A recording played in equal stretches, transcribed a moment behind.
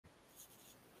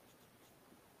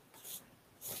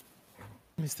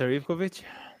Mr. Ivkovic?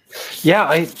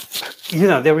 Yeah,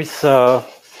 there is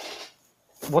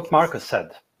what Marcus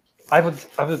said. I would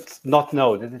not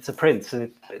know that it's a Prince,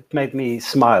 and it made me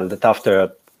smile that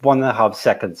after 1.5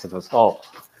 seconds it was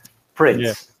Prince.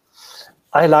 Yeah.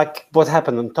 I like what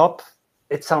happened on top.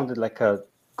 It sounded like a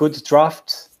good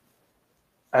draft,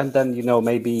 and then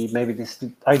maybe this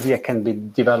idea can be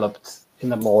developed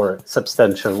in a more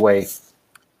substantial way.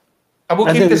 I will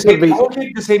keep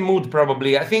the same mood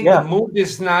probably. I think the mood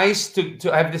is nice to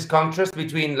have this contrast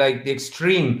between like the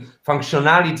extreme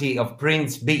functionality of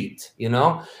Prince beat,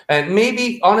 and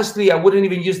maybe honestly I wouldn't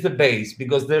even use the bass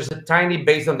because there's a tiny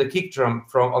bass on the kick drum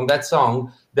on that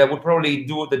song that would probably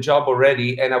do the job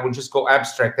already, and I would just go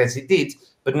abstract as it did,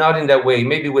 but not in that way.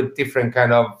 Maybe with different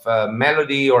kind of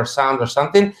melody or sound or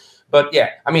something. But yeah,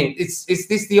 I mean, this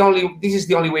is the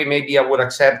only way maybe I would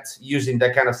accept using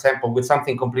that kind of sample with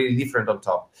something completely different on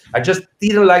top. I just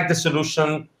didn't like the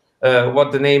solution,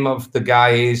 what the name of the guy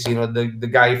is, the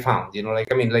guy found, didn't like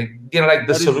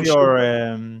the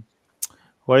solution.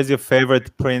 What is your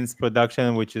favorite Prince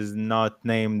production which is not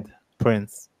named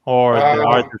Prince? Or the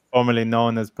artist formerly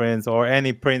known as Prince, or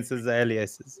any Prince's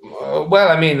aliases? Well,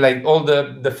 I mean, like all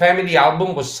the Family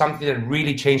album was something that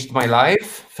really changed my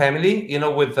life. Family,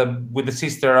 with the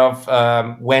sister of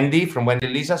Wendy from Wendy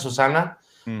Lisa, Susanna,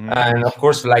 and of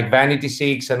course, like Vanity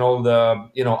 6 and all the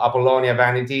Apollonia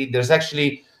Vanity. There's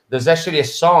actually a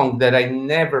song that I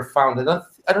never found.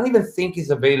 I don't even think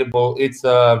is available. It's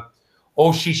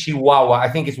Oh Shishiwawa. I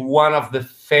think it's one of the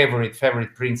favorite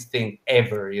Prince thing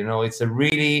ever. It's a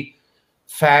really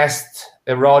fast,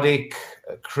 erotic,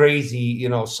 crazy,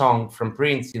 song from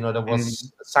Prince. That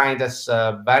was signed as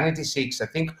Vanity 6, I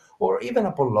think, or even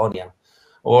Apollonia.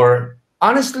 Or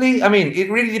honestly, I mean,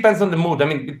 it really depends on the mood. I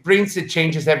mean, Prince, it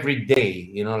changes every day.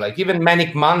 Like even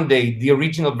Manic Monday, the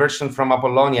original version from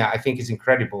Apollonia, I think is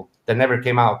incredible. That never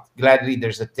came out. Gladly,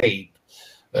 there's a tape.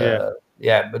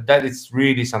 Yeah, but that is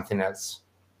really something else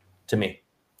to me.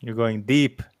 You're going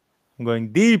deep. I'm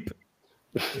going deep.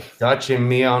 Touching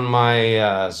me on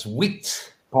my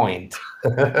sweet point.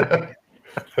 What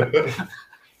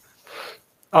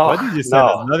did you say,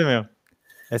 Vladimir?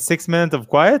 A 6 minutes of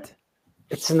quiet?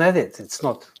 It's an edit. It's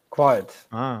not quiet.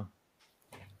 I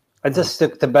just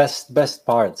took the best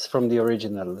parts from the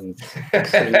original. And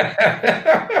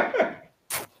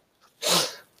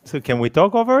so can we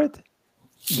talk over it?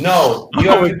 No, you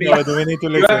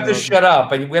have to shut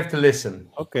up and we have to listen.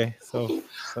 Okay, so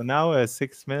now a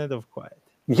 6 minutes of quiet.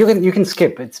 You can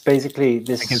skip. It's basically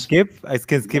this. I can skip. I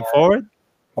can skip forward.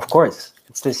 Of course,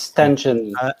 it's this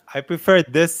tension. I prefer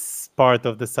this part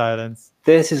of the silence.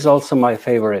 This is also my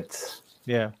favorite.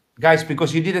 Yeah, guys,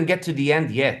 because you didn't get to the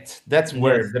end yet. That's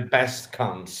where the best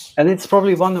comes. And it's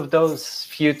probably one of those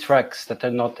few tracks that are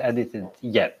not edited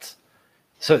yet.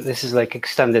 So this is like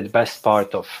extended best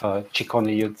part of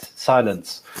Ciccone Youth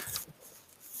Silence.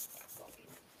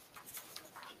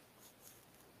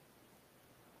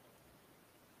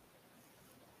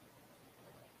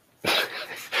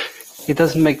 It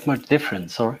doesn't make much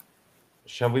difference, or?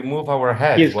 Shall we move our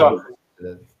head? He's gone.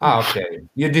 Okay.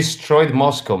 You destroyed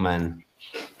Moscow, man.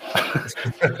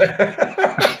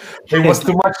 It was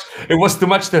too much. It was too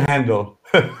much to handle.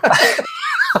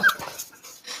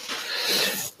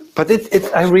 But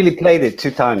I really played it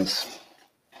 2 times.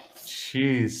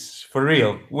 Jeez, for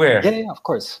real? Where? Yeah, of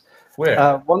course.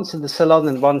 Where? Once in the salon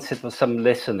and once it was some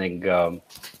listening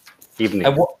evening.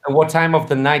 At what time of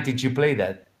the night did you play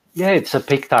that? Yeah, it's a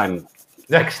peak time.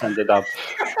 Extended up.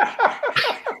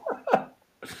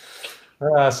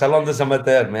 Salon des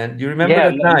Amateurs, man. You remember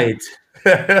that night?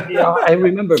 Yeah, I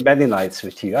remember many nights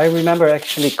with you. I remember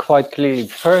actually quite clearly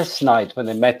first night when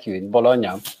I met you in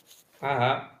Bologna.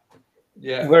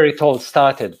 Yeah. Where it all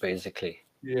started, basically.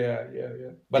 Yeah.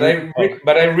 But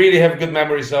I really have good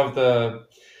memories of the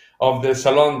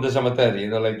Salon des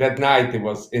Amateurs. Like that night, it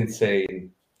was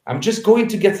insane. I'm just going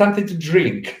to get something to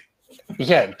drink.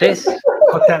 Yeah, this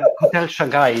Hotel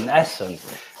Shanghai in Essen.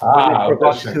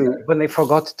 When they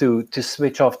forgot to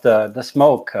switch off the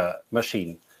smoke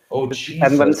machine. Oh, Jesus.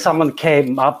 And when someone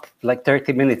came up like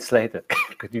 30 minutes later,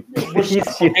 could you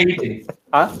please?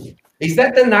 Huh? Is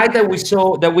that the night that we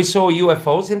saw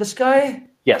UFOs in the sky?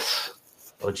 Yes.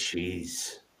 Oh,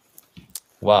 jeez.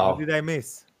 Wow. What did I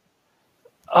miss?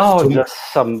 Oh, just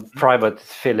some private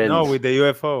fill-in. No, with the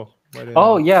UFO.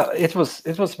 Oh yeah, it was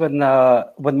when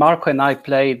Marco and I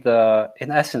played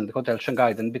in Essen, the Hotel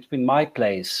Shanghai. Then between my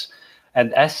place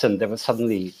and Essen, there was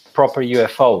suddenly proper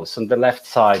UFOs on the left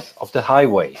side of the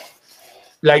highway.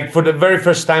 like for the very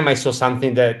first time, I saw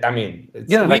something that, I mean,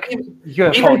 you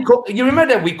remember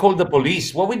that we called the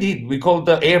police? What we did, we called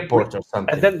the airport or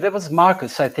something. And then there was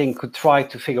Marcus, I think, who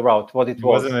tried to figure out what it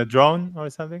was. Wasn't a drone or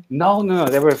something? No.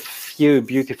 There were a few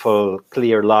beautiful,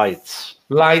 clear lights.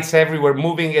 Lights everywhere,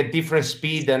 moving at different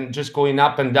speed and just going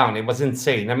up and down. It was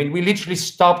insane. I mean, we literally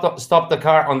stopped the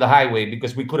car on the highway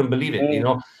because we couldn't believe it, you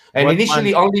know. And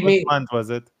initially, what month was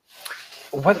it?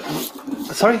 What?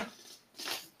 Sorry.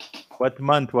 What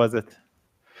month was it?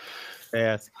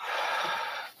 Yes.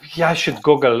 Yeah, I should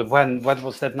Google when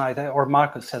was that night. Or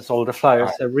Marcus has all the flyers.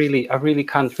 I really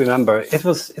can't remember. It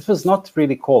was not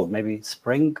really cold. Maybe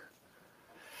spring.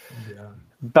 Yeah.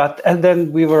 And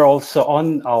then we were also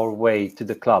on our way to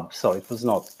the club, so it was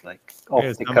not like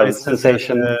optical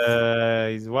sensation.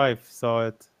 His wife saw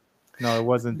it. No, it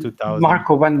wasn't 2000.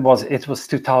 Marco, when was it? It was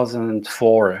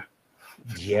 2004.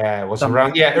 Yeah, it was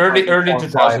around early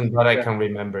 2000, but I can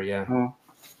remember. Yeah.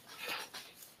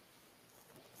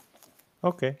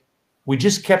 Okay. We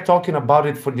just kept talking about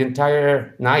it for the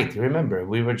entire night. Remember,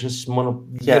 we were just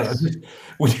Yes.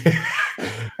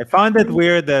 I found it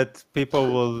weird that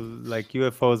people will, like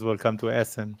UFOs will come to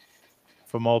Essen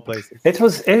from all places. It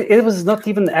was not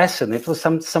even Essen. It was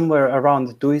somewhere around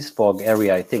the Duisburg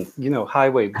area, I think. You know,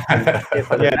 highway.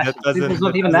 That doesn't. It was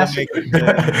not even Essen.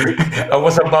 I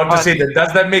was about to say that.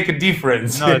 Does that make a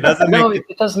difference? No, it doesn't.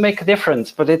 It does make a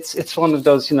difference, but it's one of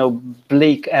those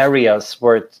bleak areas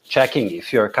worth checking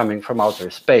if you're coming from outer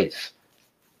space.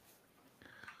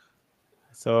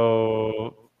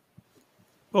 So,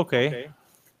 okay.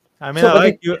 I mean, So, I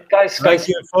like you guys,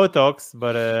 UFO talks,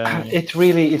 but it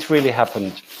really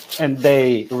happened, and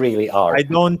they really are. I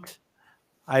don't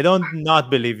not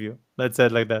believe you. Let's say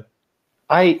it like that.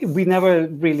 We never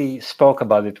really spoke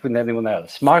about it with anyone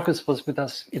else. Marcus was with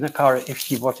us in a car. If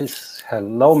he watches,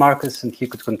 hello, Marcus, and he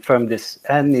could confirm this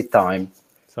anytime.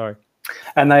 Sorry.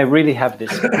 And I really have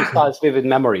this precise, vivid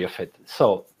memory of it.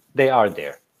 So they are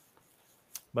there.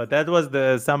 But that was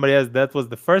somebody else. That was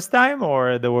the first time,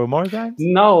 or there were more times?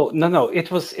 No.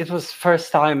 It was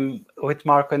first time with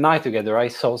Marco and I together. I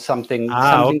saw something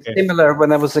similar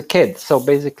when I was a kid. So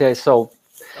basically, I saw.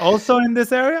 Also in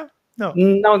this area? No.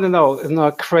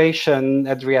 No. Croatian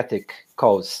Adriatic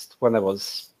coast when I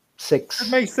was 6.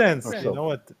 That makes sense. So. You know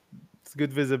what? It's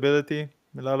good visibility.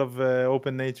 A lot of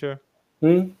open nature.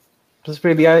 It was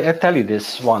really. I tell you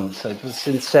this once. It was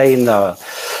insane.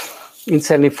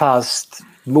 Insanely fast.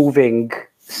 Moving,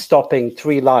 stopping,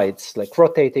 3 lights, like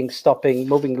rotating, stopping,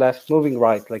 moving left, moving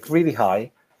right, like really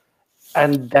high.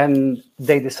 And then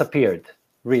they disappeared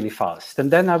really fast.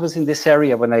 And then I was in this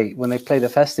area when I played the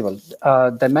festival.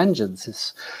 Dimensions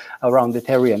is around that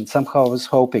area. And somehow I was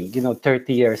hoping,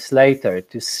 30 years later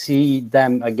to see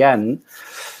them again.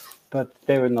 But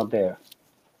they were not there.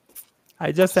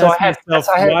 I just asked myself,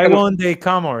 why won't they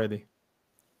come already?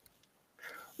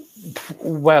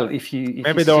 Well, if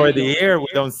maybe they're already here, we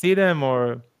don't see them,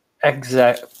 or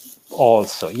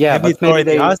also, yeah. Maybe it's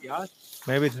already us.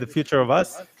 Maybe it's the future of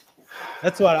us.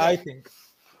 That's what I think.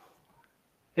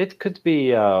 It could be.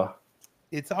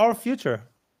 It's our future.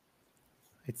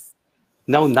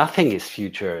 No, nothing is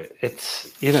future.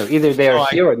 It's either they are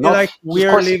here or not. Like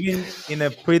we're living in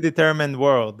a predetermined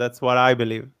world. That's what I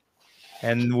believe,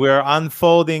 and we're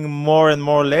unfolding more and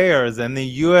more layers. And then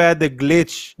you had a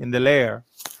glitch in the layer.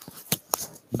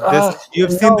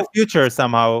 You've seen the future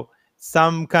somehow,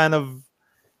 some kind of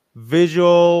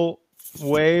visual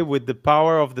way with the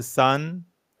power of the sun.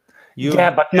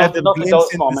 But not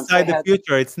those moments. Inside the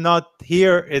future, it's not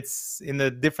here; it's in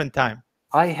a different time.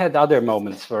 I had other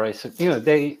moments where I said,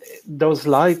 those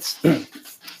lights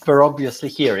were obviously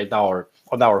here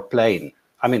on our plane.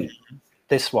 I mean,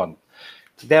 this one.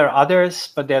 There are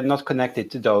others, but they're not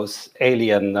connected to those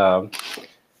alien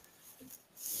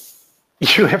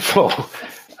UFO.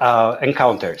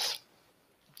 Encounters.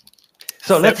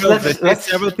 So let's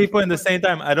several people in the same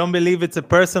time. I don't believe it's a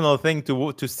personal thing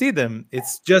to see them.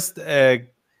 It's just a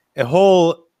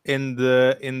hole in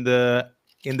the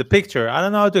picture. I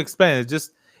don't know how to explain it.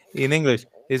 Just in English,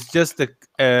 it's just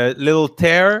a little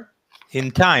tear in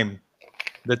time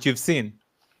that you've seen.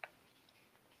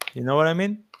 You know what I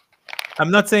mean?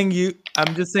 I'm not saying you.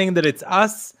 I'm just saying that it's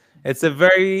us. It's a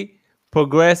very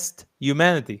progressed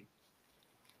humanity.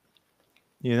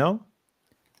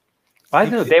 I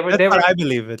know they were. What I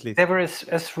believe, at least they were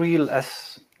as real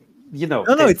as No,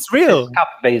 it's real. Cup,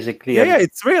 basically. Yeah,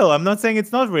 it's real. I'm not saying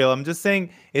it's not real. I'm just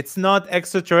saying it's not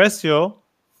extraterrestrial.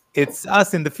 It's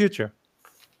us in the future.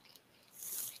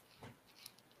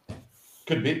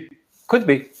 Could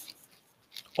be,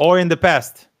 or in the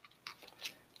past,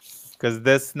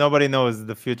 because nobody knows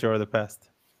the future or the past.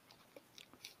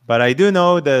 But I do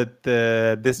know that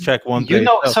this track won't play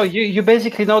itself. So you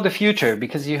basically know the future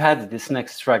because you had this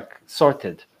next track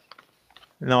sorted.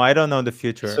 No, I don't know the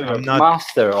future. So you're I'm not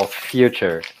master of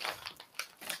future.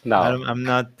 No, I'm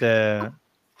not.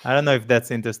 I don't know if that's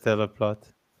Interstellar plot,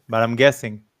 but I'm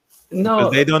guessing. no.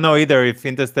 Because they don't know either if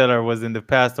Interstellar was in the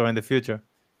past or in the future.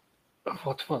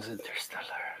 What was Interstellar?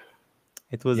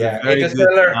 It was Yeah, a very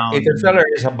Interstellar. good sound. Interstellar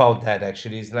is about that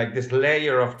actually. It's like this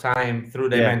layer of time through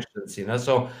dimensions, you know.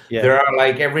 So there are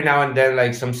like every now and then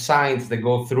like some signs that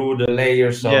go through the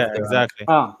layers of the, exactly.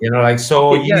 you know, like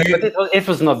so Okay, yeah, but it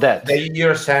was not that.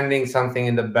 you're sending something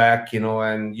in the back, you know,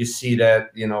 and you see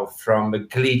that, you know, from a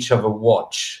glitch of a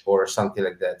watch or something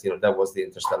like that. You know, that was the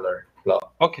Interstellar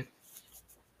plot. Okay.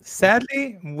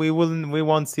 Sadly, we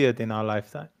won't see it in our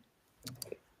lifetime.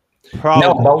 No,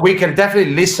 Probably. but we can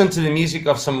definitely listen to the music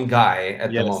of some guy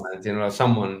at the moment. You know,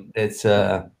 someone that's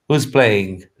who's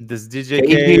playing. This DJ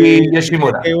Keiji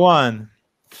Yoshimura. K1.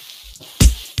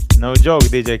 No joke,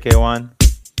 DJ K1.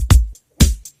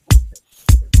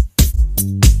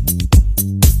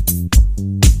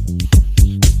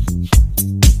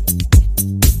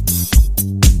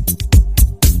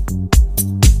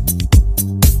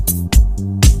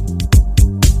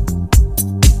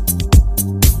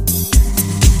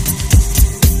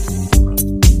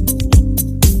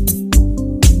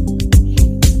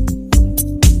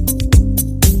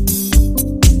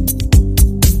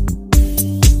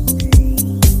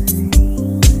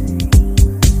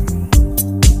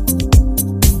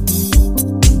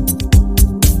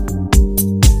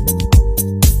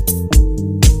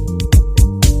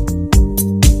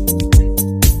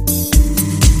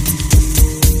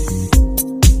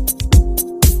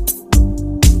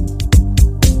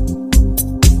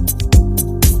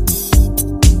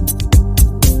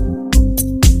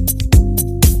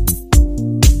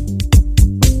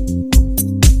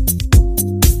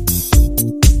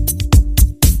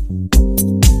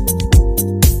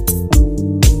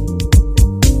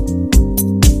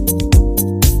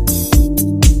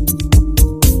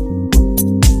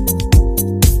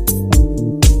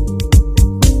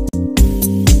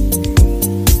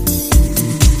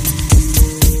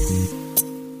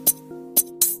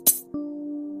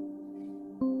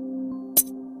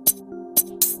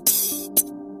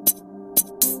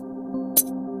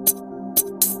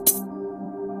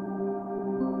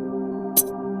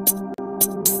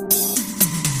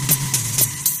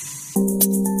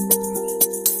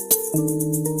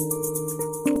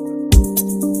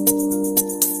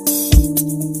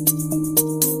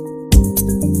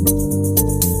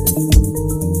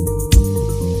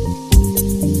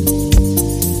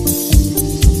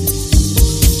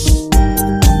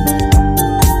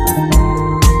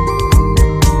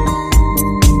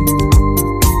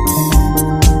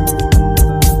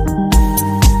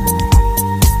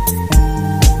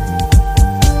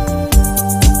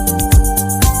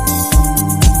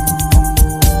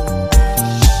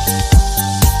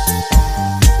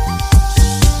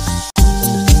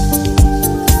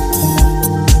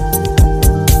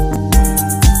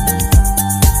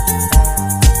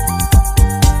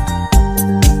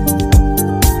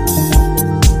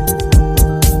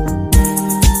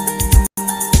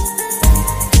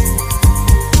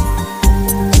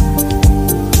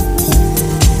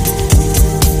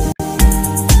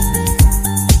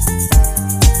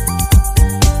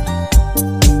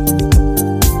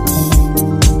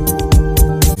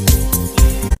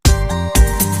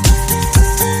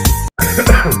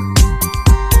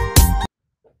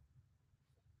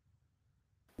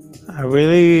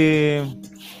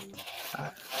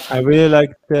 I really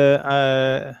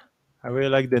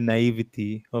like the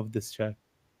naivety of this track.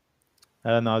 I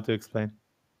don't know how to explain.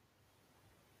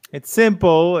 It's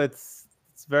simple. It's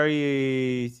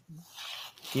very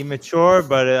immature,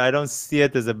 but I don't see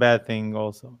it as a bad thing.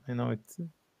 Also, you know,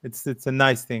 it's a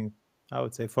nice thing. I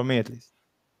would say, for me at least.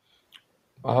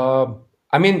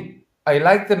 I mean, I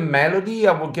like the melody.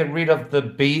 I will get rid of the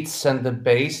beats and the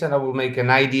bass, and I will make an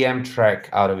IDM track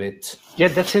out of it. Yeah,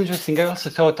 that's interesting. I also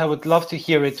thought I would love to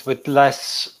hear it with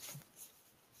less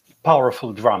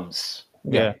powerful drums.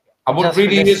 Yeah. I would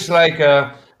really use like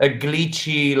a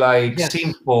glitchy, like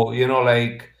simple, you know,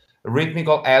 like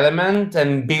rhythmical element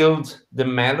and build the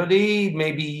melody.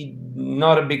 Maybe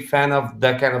not a big fan of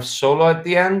that kind of solo at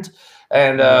the end.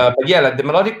 And but yeah, like the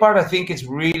melodic part, I think is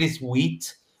really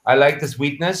sweet. I like the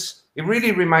sweetness. It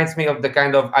really reminds me of the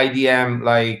kind of IDM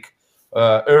like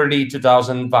early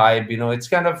 2000 vibe. You know, it's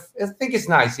kind of, I think it's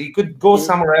nice. It could go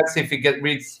somewhere else if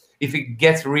it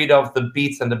gets rid of the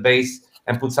beats and the bass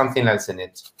and put something else in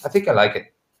it. I think I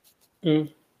like it.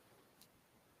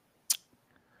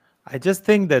 I just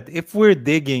think that if we're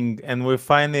digging and we're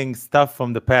finding stuff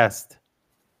from the past,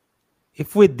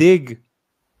 if we dig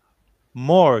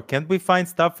more, can't we find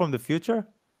stuff from the future?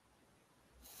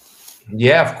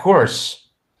 Yeah, of course.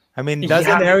 I mean,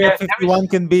 doesn't Area 51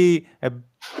 can be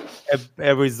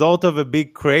a result of a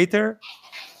big crater?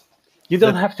 You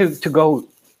don't have to go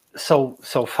so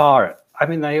far. I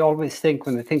mean, I always think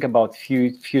when I think about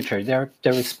future, there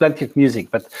is plenty of music,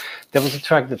 but there was a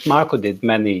track that Marco did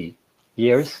many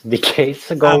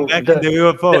decades ago. Back in the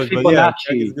UFOs, the but yeah,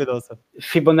 that is good also.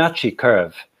 Fibonacci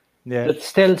curve. Yeah. That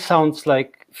still sounds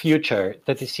like future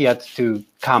that is yet to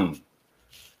come.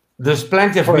 There's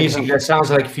plenty of music that sounds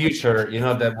like future,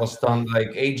 that was done like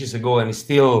ages ago, and it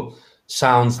still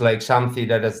sounds like something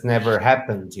that has never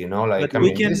happened, like, but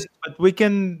we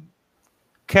can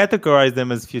categorize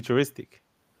them as futuristic.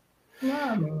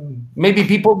 Maybe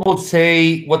people would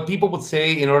say, what people would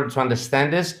say in order to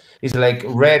understand this is like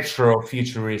retro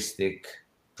futuristic.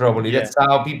 Probably that's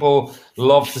how people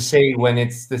love to say when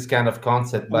it's this kind of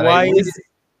concept. But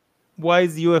why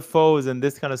is UFOs and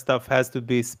this kind of stuff has to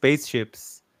be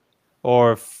spaceships,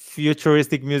 or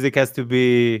futuristic music has to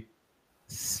be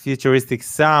futuristic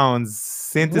sounds,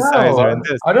 synthesizer, and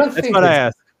this? That's what I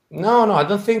ask. No, I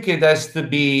don't think it has to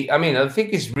be. I mean, I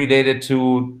think it's related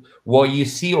to what you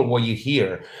see or what you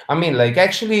hear. I mean, like,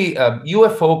 actually,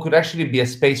 UFO could actually be a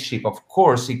spaceship. Of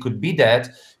course, it could be that.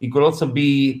 It could also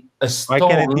be a stone. Why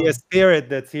can't it be a spirit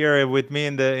that's here with me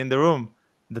in the room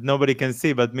that nobody can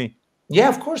see but me? Yeah,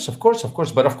 of course.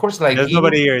 But of course, like, there's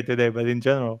nobody here today, but in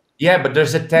general. Yeah, but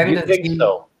there's a tendency. You think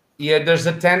so? Yeah, there's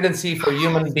a tendency for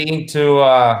human being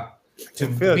to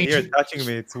feel here touching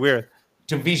me. It's weird.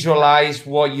 To visualize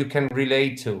what you can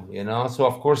relate to, So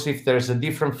of course, if there's a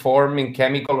different form in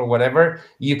chemical or whatever,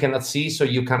 you cannot see, so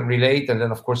you can't relate, and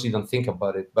then of course you don't think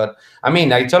about it. But I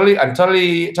mean, I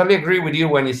totally agree with you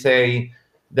when you say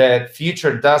that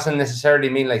future doesn't necessarily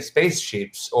mean like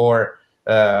spaceships or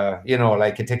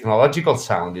like a technological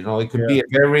sound. It could be a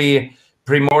very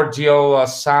primordial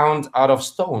sound out of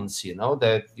stones.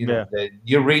 That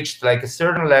you reached like a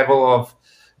certain level of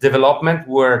development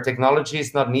where technology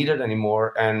is not needed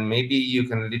anymore, and maybe you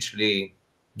can literally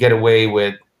get away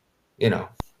with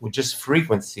with just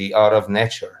frequency out of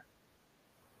nature.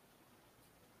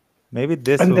 Maybe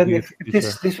this and will then be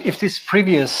if this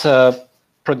previous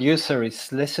producer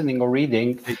is listening or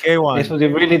reading, DK1. it would be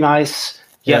really nice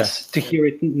to hear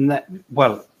it.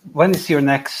 Well, when is your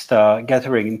next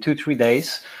gathering? In 2-3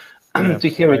 days. To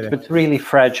hear it with really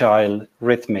fragile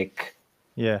rhythmic.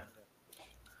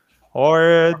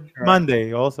 Or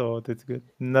Monday also, that's good.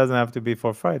 It doesn't have to be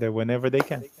for Friday, whenever they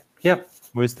can. Yep.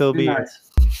 We'll still be here.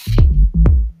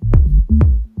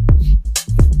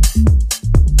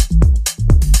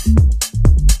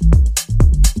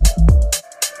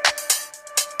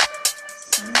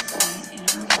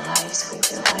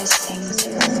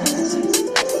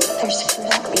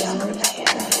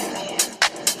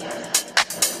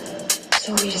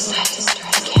 So we decide to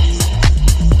start again.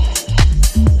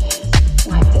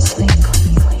 Wipe the slate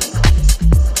clean.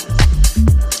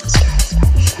 Start.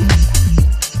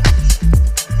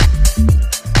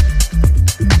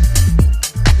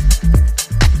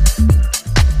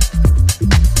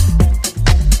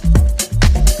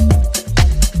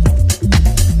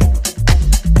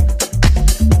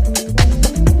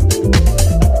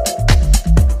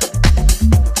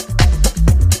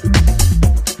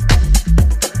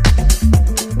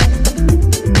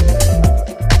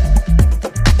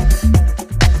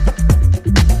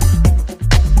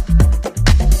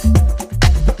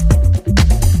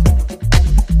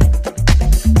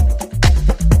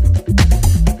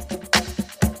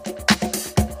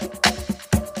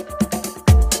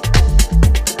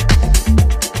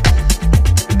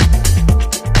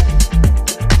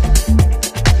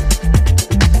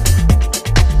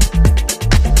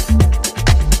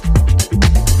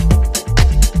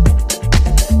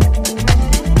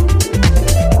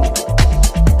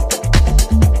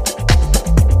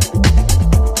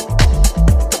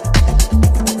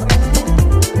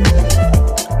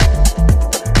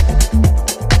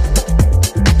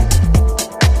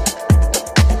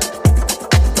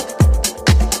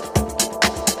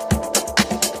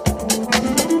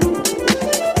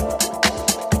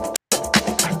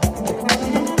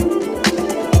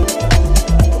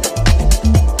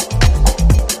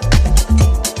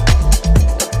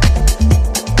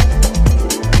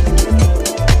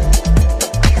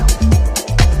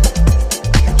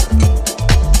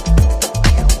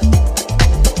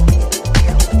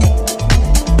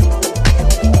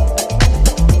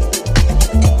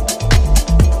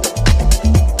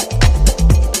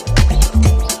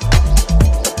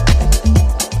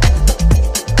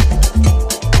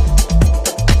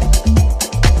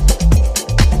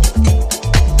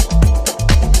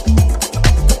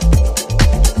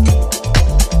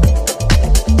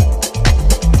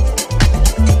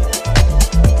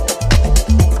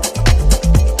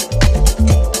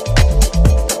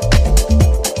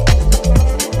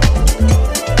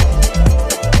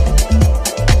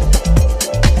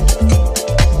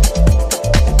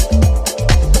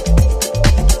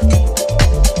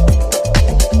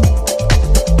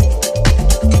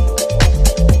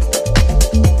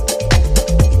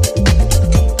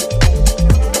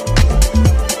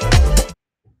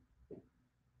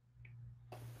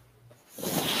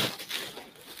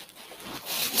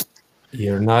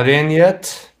 You're not in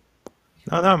yet?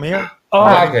 No, I'm here.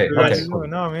 Oh, Okay, nice. okay.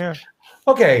 No, I'm here.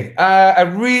 Okay, I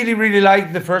really, really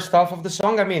like the first half of the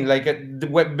song. I mean, like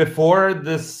before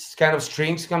this kind of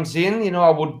strings comes in, I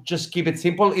would just keep it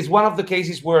simple. It's one of the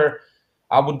cases where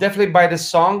I would definitely buy the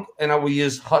song and I would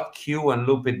use hot cue and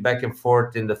loop it back and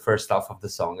forth in the first half of the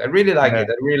song. I really like it.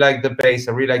 I really like the bass.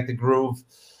 I really like the groove.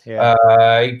 Yeah.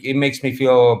 It makes me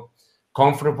feel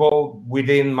comfortable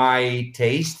within my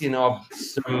taste, of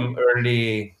some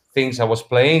early things I was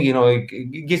playing.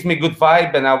 It gives me a good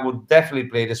vibe, and I would definitely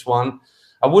play this one.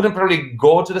 I wouldn't probably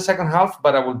go to the second half,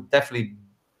 but I would definitely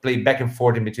play back and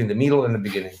forth in between the middle and the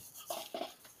beginning.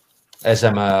 As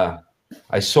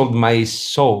I sold my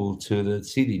soul to the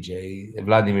CDJ,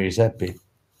 Vladimir Ivkovic.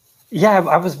 Yeah,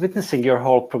 I was witnessing your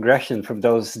whole progression from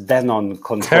those Denon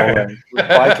controller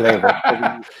white label.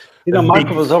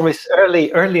 Marco was always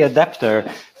early adapter,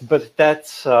 but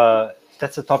that's a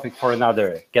topic for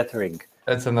another gathering.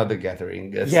 That's another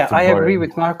gathering. I agree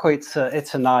with Marco. It's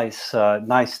a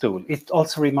nice tool. It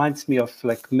also reminds me of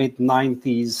like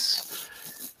mid-90s,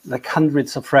 like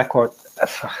hundreds of record.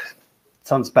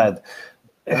 Sounds bad.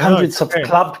 Hundreds of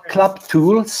club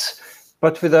tools,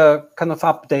 but with a kind of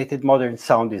updated modern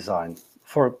sound design.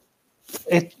 For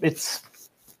it, it's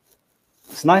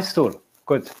a nice tool.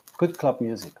 Good club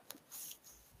music.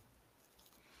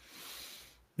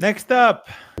 Next up.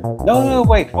 No,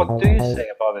 wait. What do you say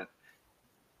about it?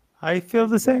 I feel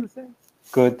the same.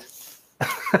 Good.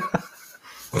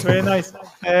 Very nice.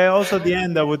 Also, the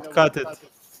end, I would cut it.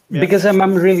 Yeah. Because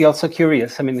I'm really also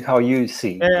curious. I mean, how you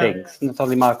see things, not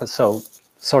only Marco. So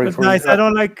sorry it's for nice. I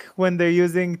don't like when they're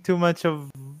using too much of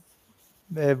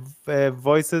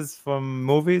voices from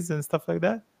movies and stuff like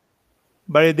that.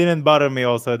 But it didn't bother me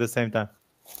also at the same time.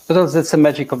 But also, that's the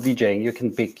magic of DJing. You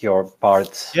can pick your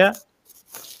parts. Yeah.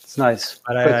 It's nice.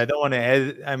 But I don't want to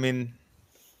edit. I mean,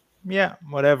 yeah,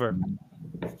 whatever.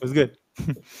 It was good.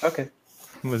 Okay.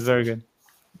 It was very good.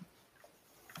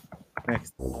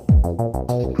 Next.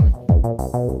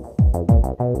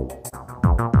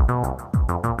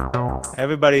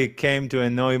 Everybody came to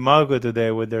annoy Marco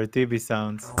today with their TV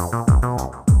sounds.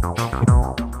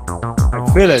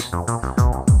 I feel it.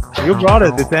 You brought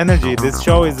it. It's energy. This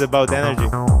show is about energy.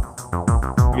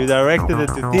 You directed it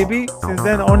to TV. Since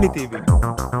then, only TV.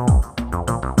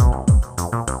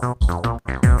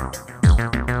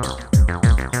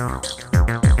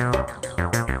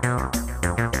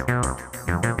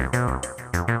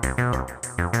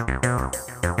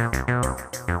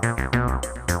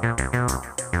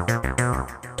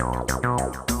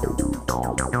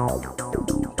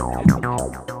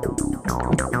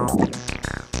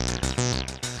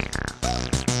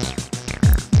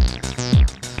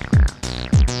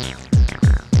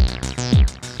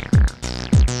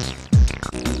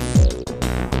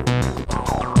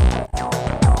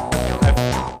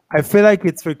 I feel like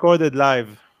it's recorded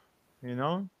live, this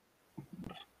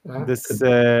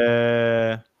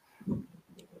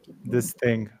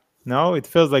thing. No, it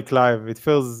feels like live. It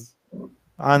feels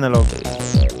analog,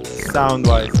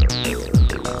 sound-wise.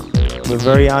 We're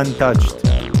very untouched.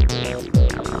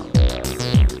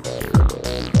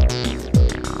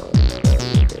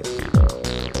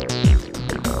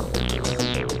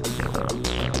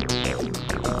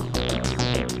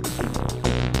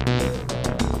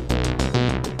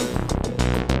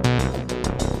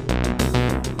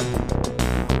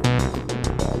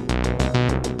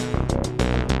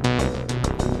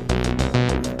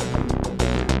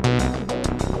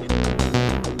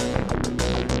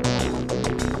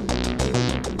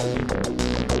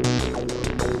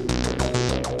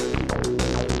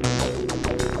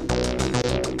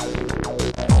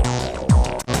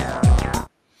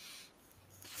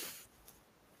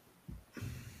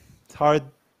 Hard,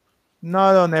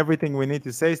 not on everything we need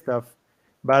to say stuff,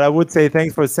 but I would say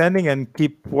thanks for sending and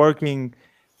keep working.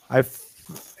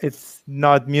 It's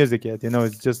not music yet,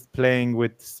 it's just playing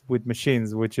with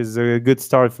machines, which is a good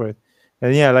start for it.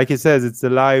 And yeah, like he says, it's a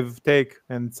live take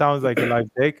and it sounds like a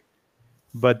live take,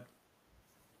 but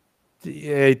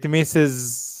it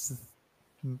misses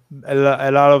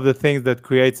a lot of the things that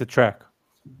creates a track,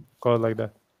 call it like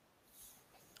that.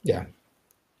 Yeah,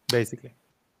 basically.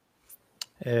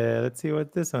 Let's see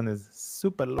what this one is.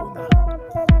 Super Luna.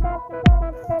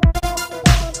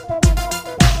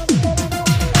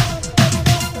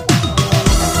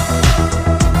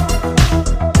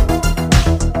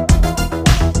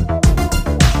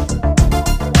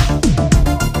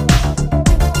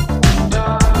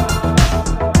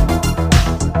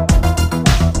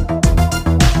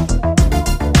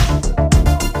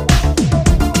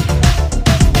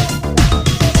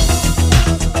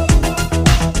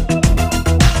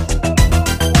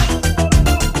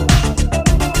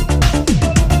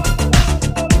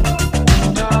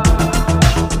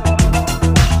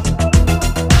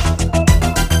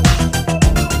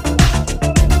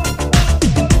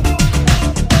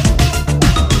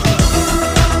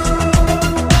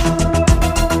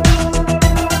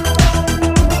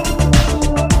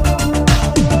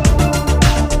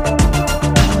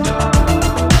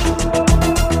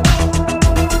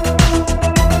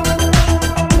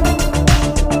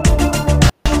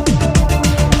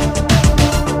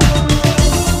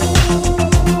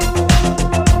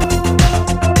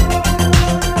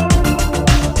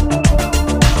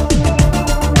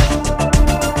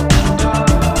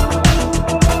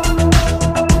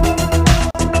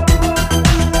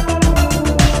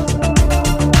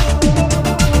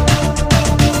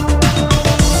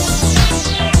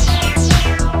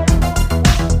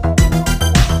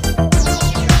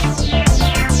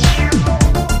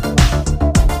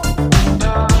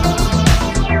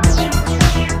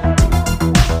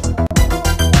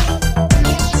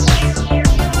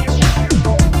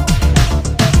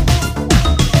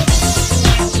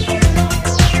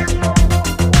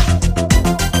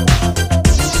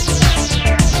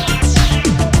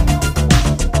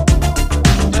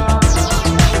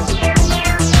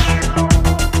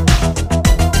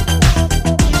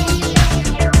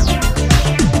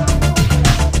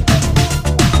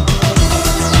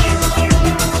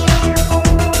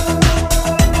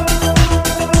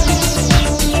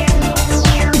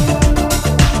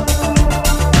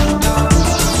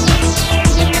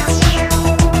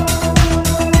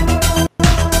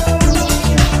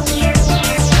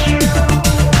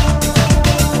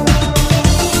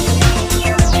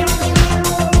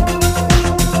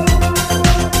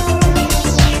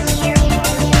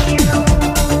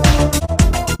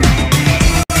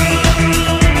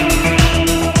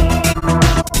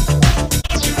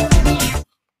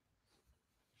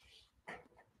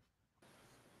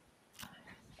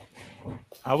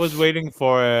 I was waiting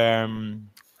for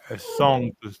a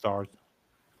song to start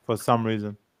for some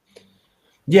reason.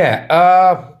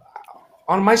 Yeah.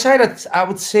 On my side, I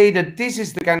would say that this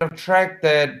is the kind of track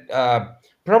that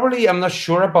probably I'm not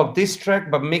sure about this track,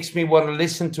 but makes me want to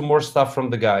listen to more stuff from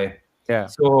the guy. Yeah.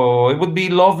 So it would be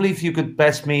lovely if you could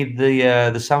pass me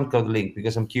the SoundCloud link,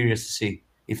 because I'm curious to see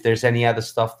if there's any other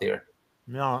stuff there.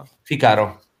 No,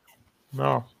 Ficaro.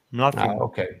 no, nothing.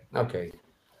 Okay. Okay.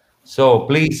 So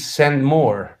please send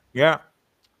more. Yeah.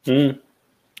 Mm.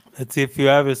 Let's see if you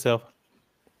have yourself.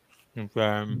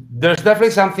 There's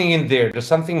definitely something in there. There's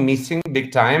something missing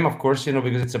big time, of course,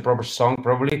 because it's a proper song,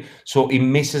 probably. So it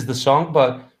misses the song,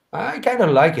 but I kind of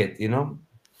like it,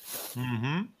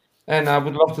 Mm-hmm. And I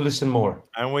would love to listen more.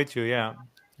 I'm with you. Yeah,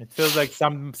 it feels like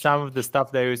some of the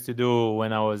stuff that I used to do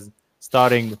when I was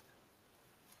starting,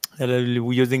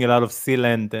 using a lot of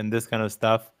sealant and this kind of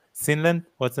stuff. Sealant?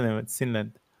 What's the name? It's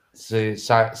sealant.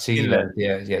 Sealant.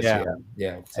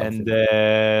 Yeah. And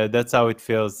that's how it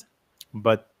feels.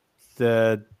 But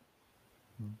I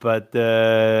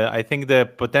think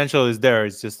the potential is there.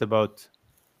 It's just about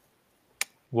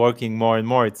working more and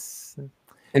more.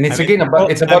 And it's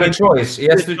about a choice. He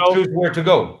has to choose where to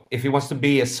go. If he wants to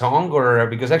be a song, or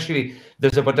because actually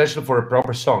there's a potential for a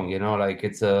proper song. Like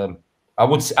it's I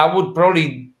would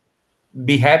probably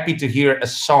be happy to hear a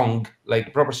song, like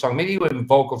a proper song, maybe with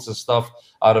vocals and stuff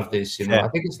out of this. I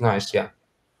think it's nice. Yeah.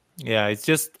 Yeah,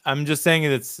 I'm just saying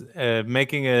it's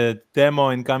making a demo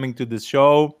and coming to the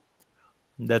show.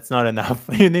 That's not enough.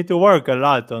 You need to work a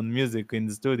lot on music in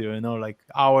the studio, like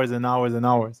hours and hours and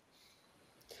hours.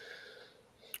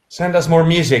 Send us more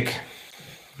music.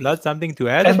 Vlad, something to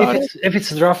add And about if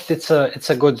it's a draft, it's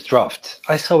a good draft.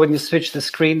 I saw when you switch the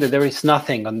screen that there is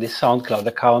nothing on this SoundCloud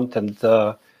account, and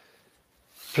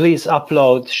please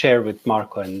upload, share with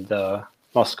Marco and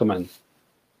Moscoman.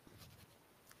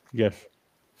 Yes.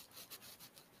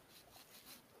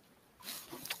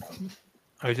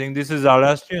 I think this is our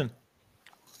last tune.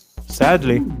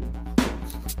 Sadly.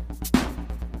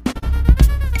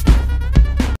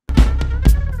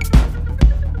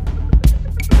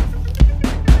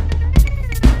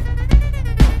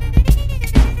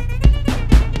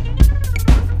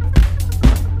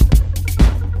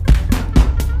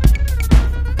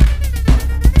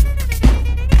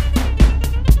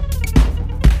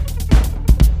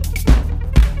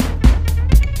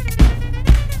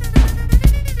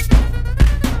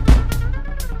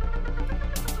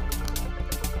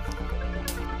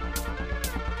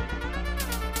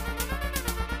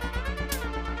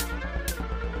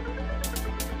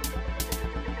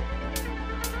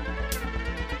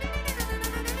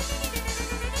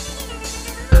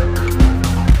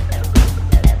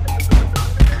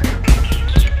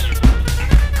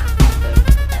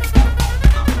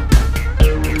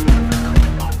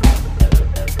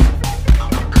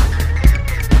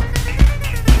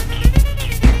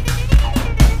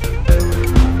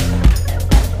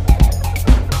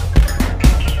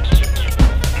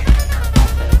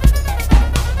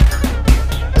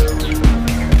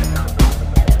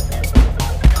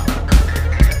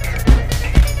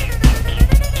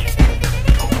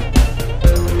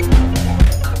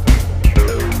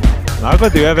 Marco,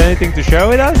 do you have anything to share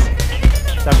with us?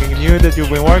 Something new that you've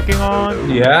been working on?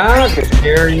 Yeah, I can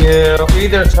share you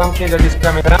either something that is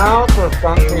coming out or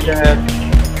something that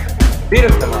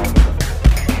didn't come out.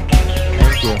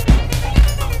 Thank you.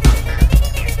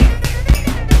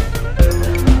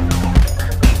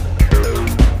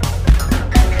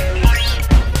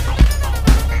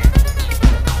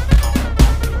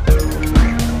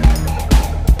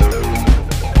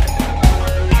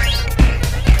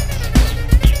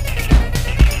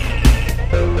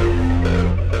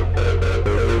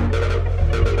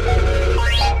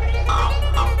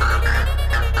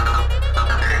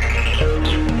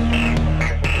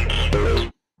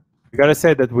 I gotta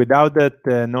say that without that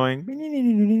knowing,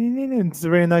 it's a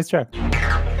very nice track.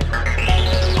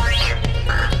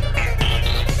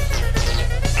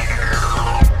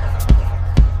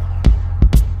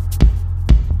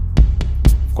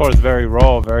 Of course, very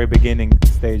raw, very beginning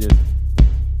stages.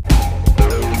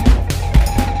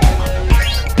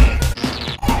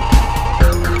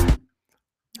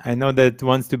 I know that it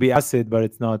wants to be acid, but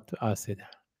it's not acid.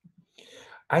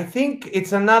 I think it's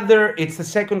the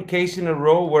second case in a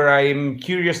row where I'm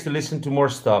curious to listen to more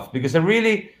stuff, because I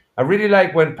really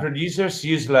like when producers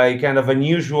use like kind of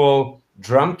unusual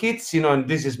drum kits, and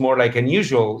this is more like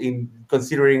unusual in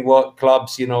considering what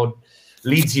clubs,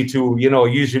 leads you to,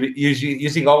 usually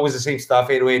using always the same stuff,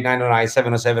 808, 909,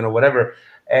 707 or whatever.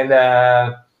 And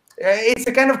it's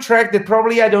a kind of track that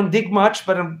probably I don't dig much,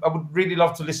 but I would really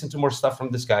love to listen to more stuff from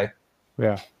this guy.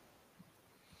 Yeah.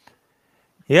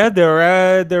 Yeah,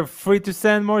 they're free to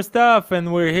send more stuff,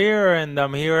 and we're here, and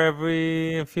I'm here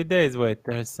every few days. Wait,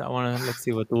 let's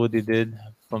see what Woody did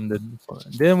from the.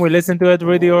 Didn't we listen to it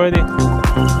really already?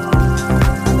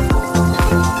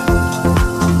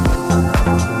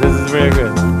 This is really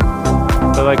good.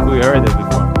 I feel like we heard it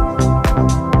before.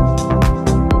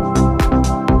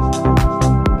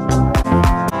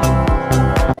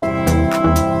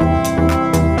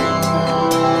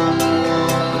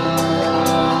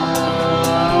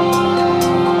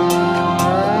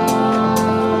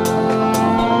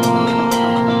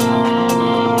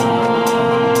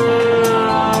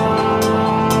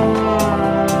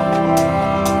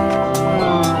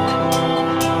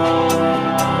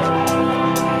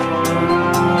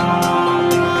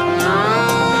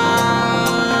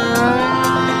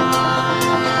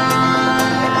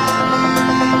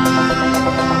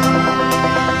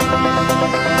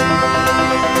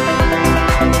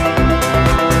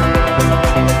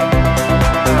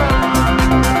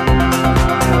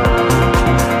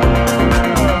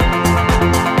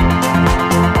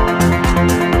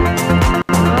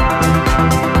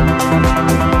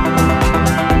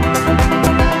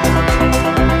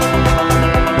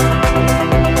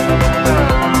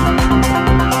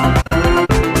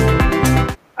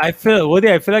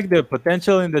 Woody, I feel like the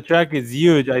potential in the track is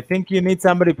huge. I think you need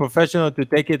somebody professional to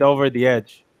take it over the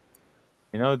edge.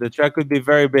 You know, the track could be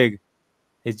very big.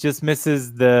 It just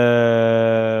misses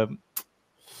the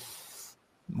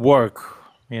work.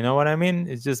 You know what I mean?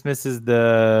 It just misses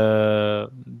the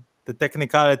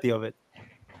technicality of it.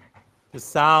 The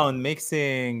sound,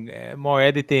 mixing, more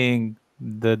editing,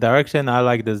 the direction. I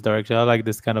like this direction. I like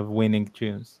this kind of winning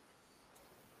tunes.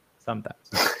 Sometimes.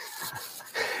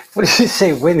 What did you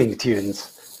say? Winning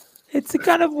tunes. It's a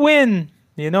kind of win.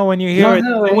 You know, when you hear it.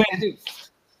 No,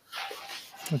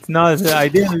 It's not. I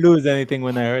didn't lose anything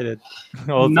when I heard it.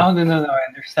 no. I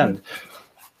understand.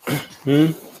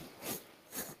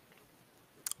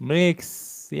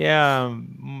 Mix, yeah,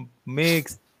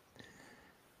 mix.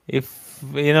 If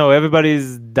you know,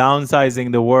 everybody's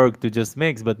downsizing the work to just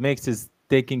mix, but mix is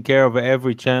taking care of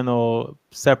every channel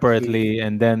separately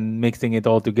and then mixing it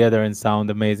all together and sound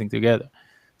amazing together.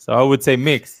 So I would say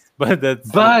mix, but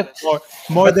that's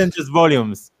more than just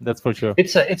volumes. That's for sure.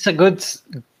 It's a good.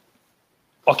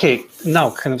 Okay, now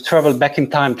kind of travel back in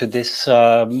time to this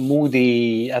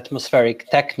moody, atmospheric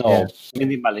techno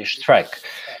minimalist track.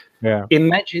 Yeah.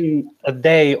 Imagine a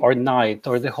day or night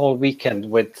or the whole weekend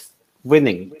with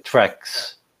winning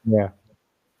tracks. Yeah.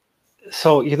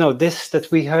 So, you know, this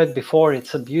that we heard before,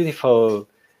 it's a beautiful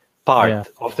part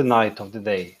of the night, of the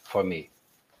day for me.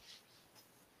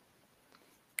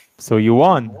 So you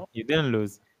won. You didn't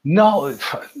lose. No,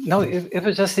 it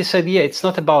was just this idea. It's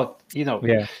not about, you know,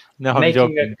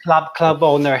 making a club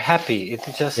owner happy.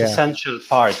 It's just essential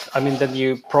part. I mean, then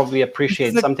you probably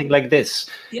appreciate something like this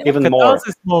even more.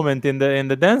 This moment in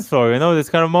the dance floor, you know, this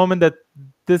kind of moment that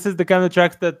this is the kind of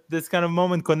tracks that this kind of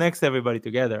moment connects everybody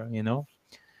together, you know.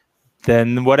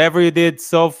 Then whatever you did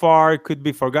so far could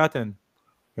be forgotten.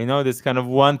 You know, this kind of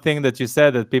one thing that you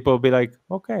said that people will be like,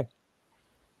 okay,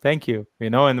 thank you, you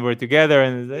know, and we're together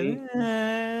and it's like,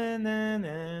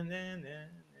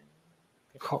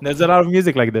 there's a lot of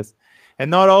music like this, and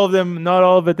not all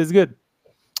of it is good,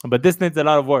 but this needs a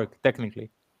lot of work technically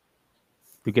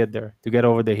to get there, to get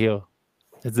over the hill.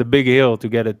 It's a big hill to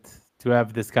get it, to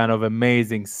have this kind of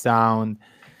amazing sound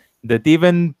that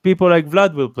even people like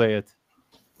Vlad will play it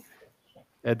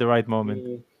at the right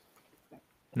moment.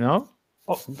 No?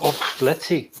 Let's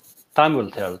see. Time will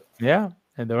tell. Yeah,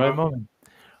 at the right moment.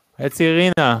 Let's see,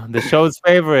 Irina, the show's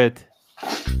favorite.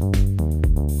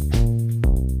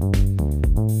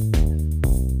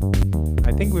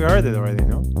 I think we heard it already,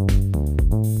 no?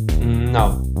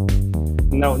 No.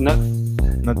 No,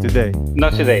 not today.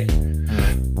 Not today.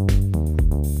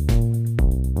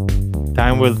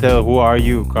 Time will tell. Who are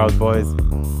you, Crowd Boys?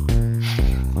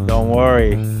 Don't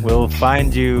worry, we'll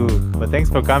find you. But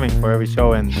thanks for coming for every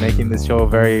show and making this show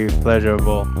very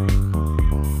pleasurable.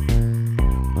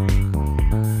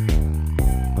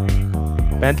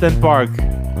 Pentland Park.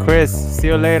 Chris, see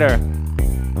you later.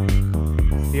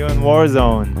 See you in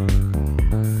Warzone.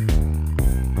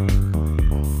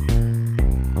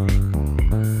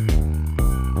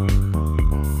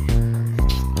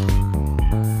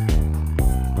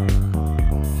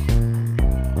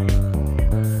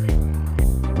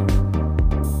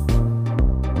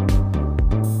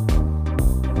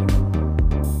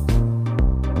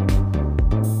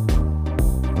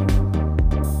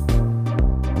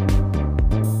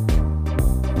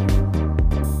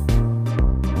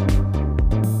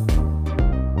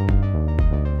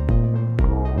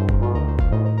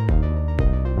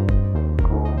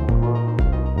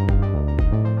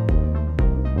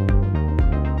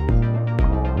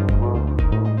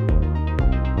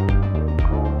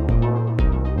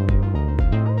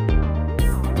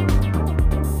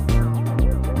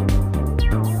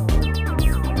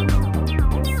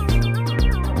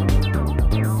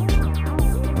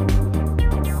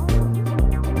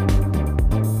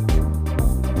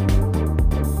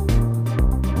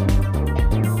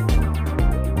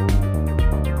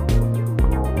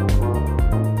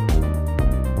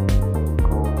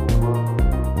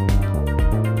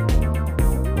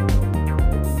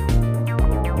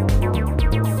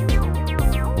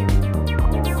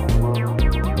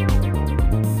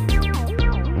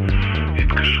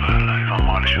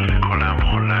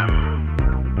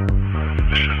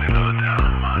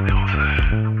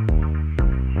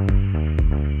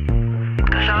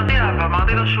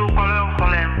 אמרתי לו שהוא כל היום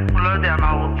חולם, הוא לא יודע מה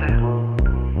הוא רוצה.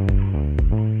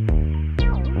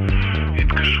 היא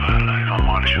התקשרה אליי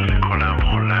ואמרה לי שאני כל היום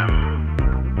חולם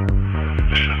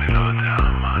ושאני לא יודע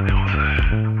מה אני רוצה.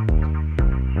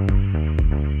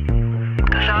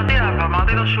 התקשרתי אליו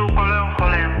ואמרתי לו שהוא כל היום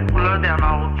חולם, הוא לא יודע מה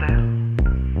הוא רוצה.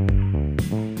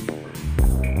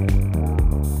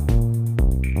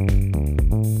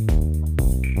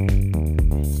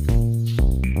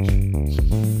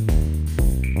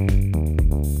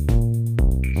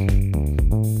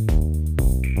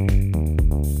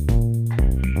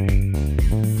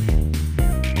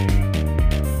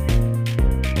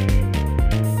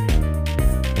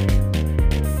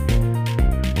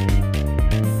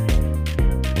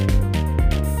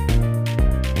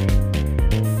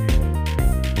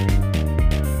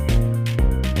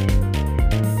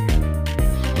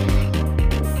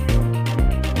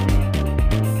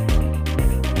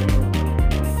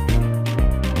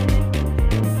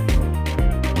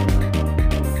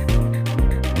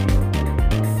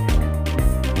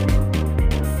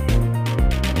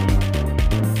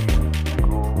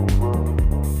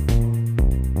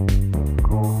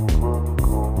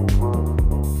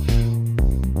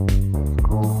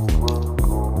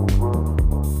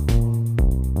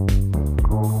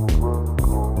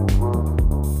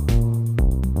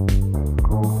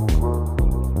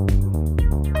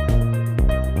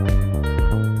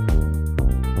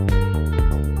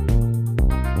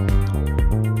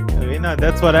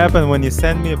 That's what happened when you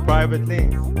send me a private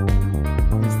link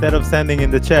instead of sending in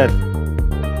the chat.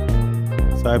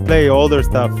 So I play older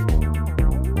stuff.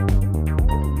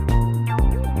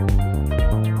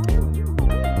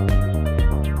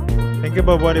 Think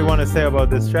about what you want to say about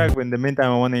this track, but in the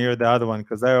meantime I want to hear the other one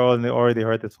because I already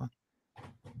heard this one.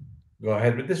 Go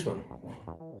ahead with this one.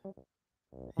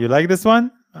 You like this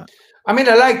one? I mean,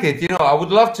 I liked it. You know, I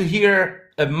would love to hear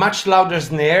a much louder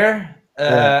snare.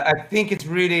 Yeah. I think it's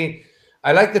really...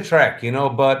 I like the track, you know,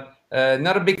 but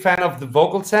not a big fan of the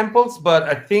vocal samples. But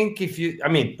I think if you, I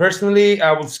mean, personally,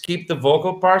 I would skip the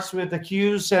vocal parts with the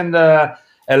cues and a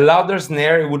louder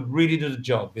snare. It would really do the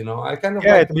job, you know. I kind of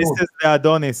like it misses the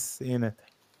Adonis in it.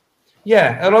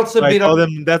 Yeah, and also a bit of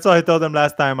that's what I told them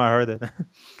last time I heard it.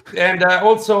 And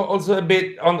also a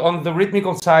bit on the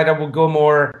rhythmical side, I would go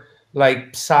more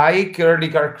like Psych, early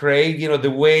Gar Craig, you know,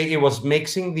 the way it was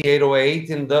mixing the 808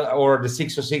 in the or the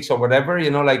 606 or whatever,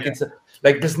 you know, like it's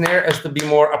like the snare has to be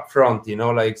more upfront, you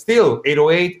know, like still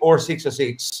 808 or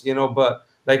 606, you know, but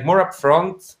like more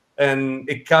upfront, and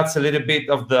it cuts a little bit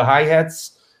of the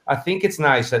hi-hats. I think it's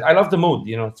nice. I love the mood,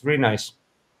 you know, it's really nice.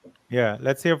 Yeah,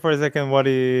 let's hear for a second what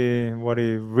he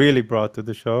really brought to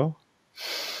the show.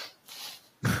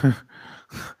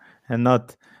 And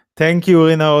not thank you,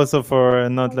 Rina, also for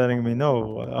not letting me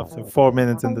know after 4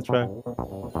 minutes in the track.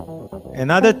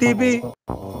 Another TB?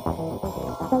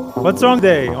 What's wrong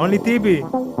today? Only TB.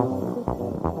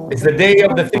 It's the day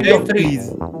of the 303.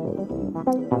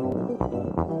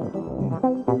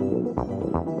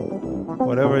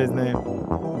 Whatever his name.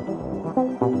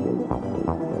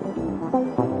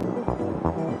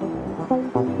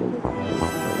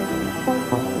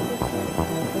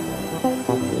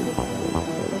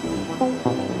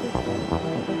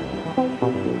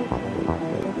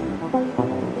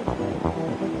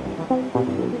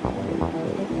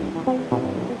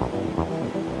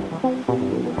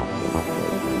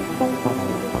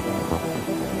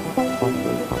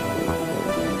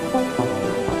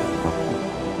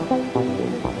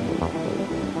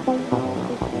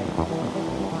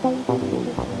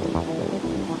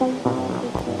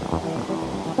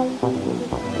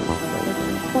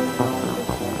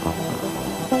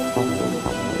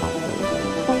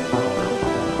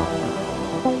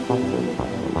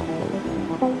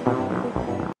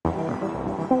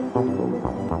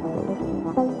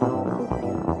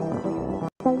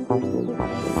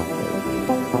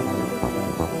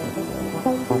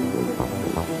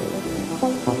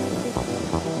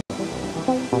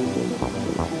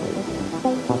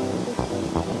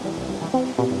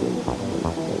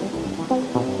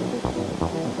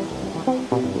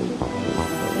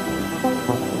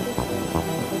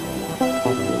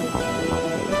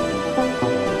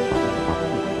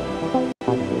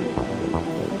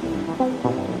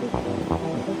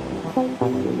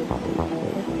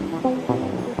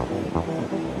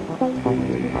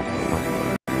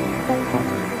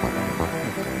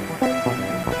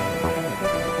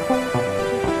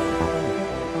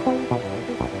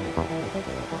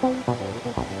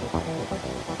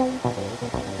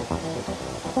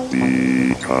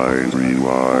 Kind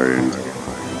rewind.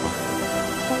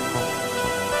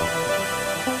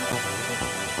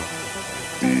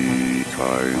 The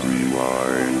kind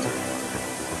rewind.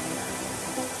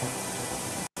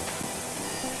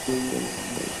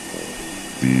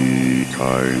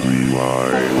 Kind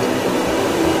Rewind.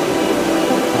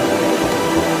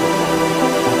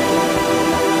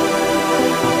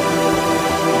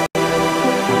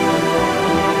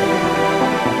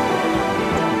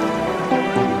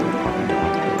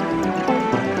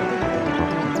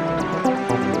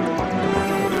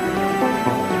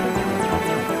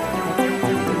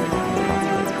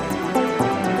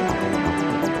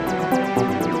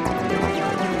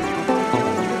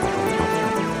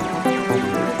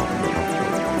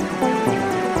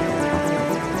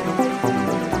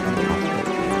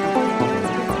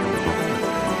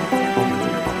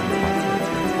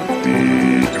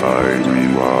 Kind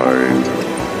Rewind.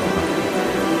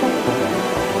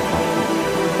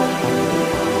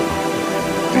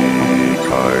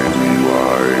 Kind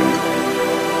Rewind.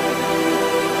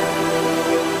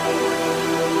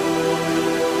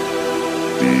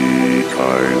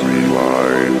 Kind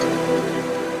Rewind.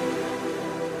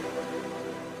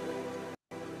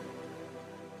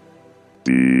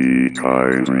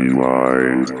 Kind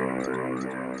Rewind.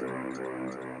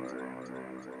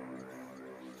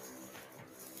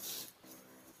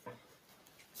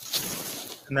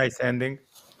 Nice ending.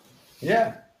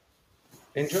 Yeah,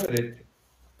 enjoyed it.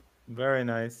 Very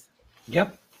nice.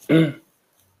 Yep.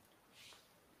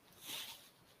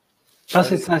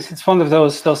 Plus, it's nice. It's one of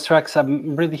those tracks.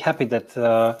 I'm really happy that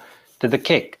the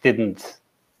kick didn't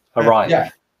arrive. Yeah.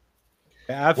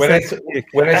 I've When I said-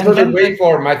 when I And saw the then-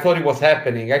 waveform, I thought it was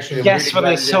happening. Actually, I'm Yes, really when glad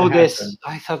I it saw didn't this, happen.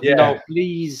 I thought, Yeah. no,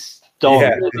 please don't.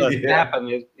 Yeah, It didn't yeah.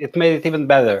 happen. It made it even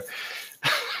better.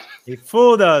 he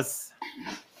fooled us.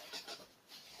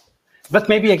 But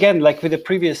maybe again, like with the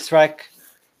previous track,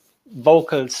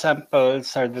 vocal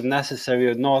samples are the necessary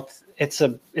or not. It's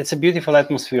a beautiful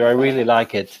atmosphere. I really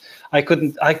like it. I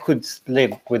could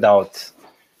live without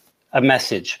a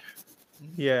message.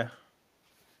 Yeah.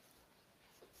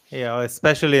 Yeah,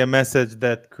 especially a message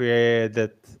that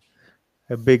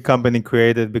a big company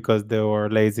created because they were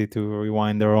lazy to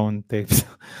rewind their own tapes.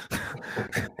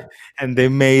 And they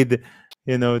made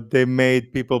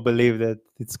people believe that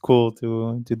it's cool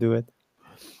to do it.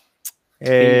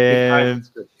 In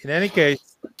any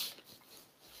case,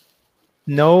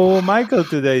 no Michael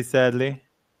today, sadly.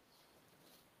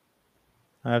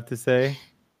 I have to say.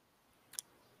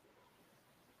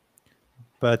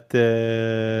 But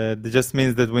it just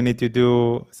means that we need to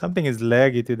do something is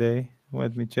laggy today.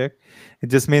 Let me check. It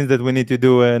just means that we need to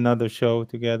do another show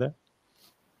together.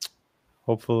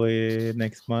 Hopefully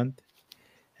next month.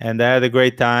 And I had a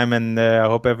great time, and I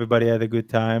hope everybody had a good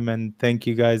time. And thank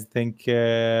you guys. Thank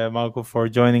Marco for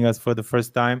joining us for the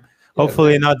first time.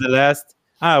 Hopefully not the last.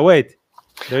 Wait.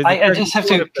 I just have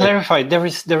to clarify. There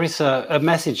is a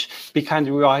message behind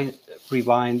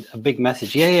rewind, a big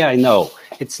message. Yeah, I know.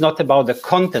 It's not about the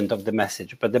content of the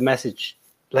message, but the message,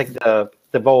 like the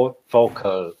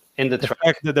vocal in the track.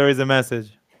 fact that there is a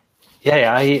message.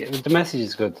 Yeah, the message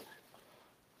is good.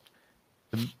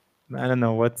 I don't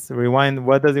know what's rewind.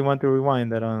 What does he want to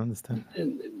rewind? I don't understand.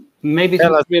 Maybe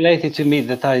it's related to me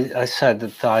that I said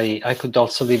that I could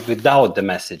also live without the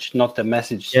message, not the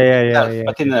message itself,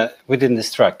 but within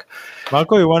this track.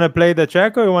 Marco, you want to play the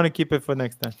track or you want to keep it for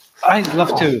next time? I'd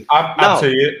love to.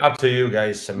 Up to you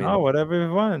guys. I mean, whatever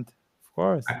you want, of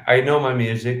course. I know my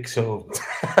music, so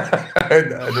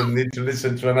I don't need to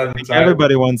listen to another time.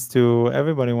 Everybody wants to.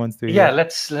 Yeah, hear.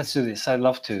 let's do this. I'd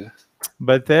love to.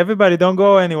 But everybody, don't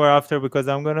go anywhere after because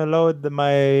I'm gonna load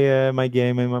my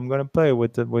game and I'm gonna play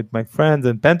with my friends,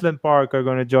 and Pentland Park are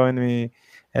gonna join me,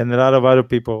 and a lot of other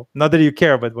people. Not that you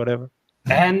care, but whatever.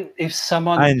 And if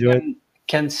someone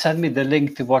can send me the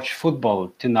link to watch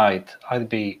football tonight, I'd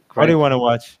be great. What do you want to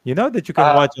watch? You know that you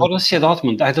can watch. Borussia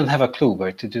Dortmund. I don't have a clue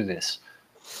where to do this.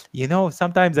 You know,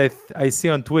 sometimes I see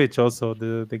on Twitch also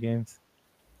the games.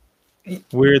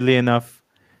 Weirdly enough.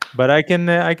 But I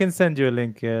can send you a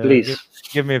link. Please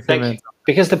give me a few minutes.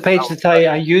 Because the page that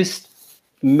I used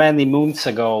many moons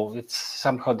ago, it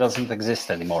somehow doesn't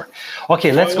exist anymore.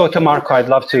 Okay, let's go to Marco. I'd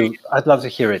love to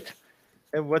hear it.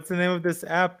 And what's the name of this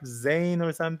app? Zane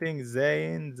or something?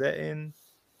 Zane.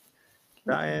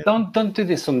 Don't do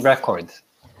this on record.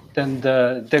 Then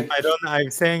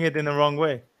I'm saying it in the wrong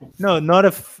way. No, not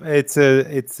if it's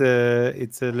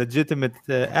a legitimate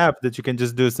app that you can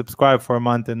just do subscribe for a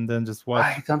month and then just watch.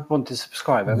 I don't want to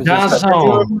subscribe.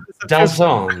 DAZN.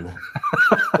 DAZN.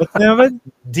 What's the name of it?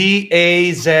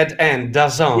 DAZN.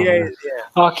 DAZN.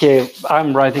 Yeah. Okay,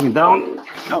 I'm writing it down.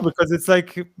 No, because it's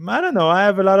like I don't know. I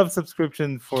have a lot of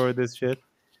subscription for this shit.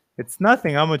 It's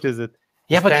nothing. How much is it?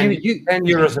 Yeah, but 10 you 10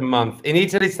 euros a month. In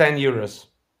Italy, it's 10 euros.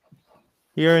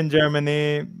 Here in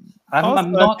Germany, I'm also,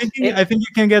 not. I think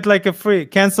you can get like a free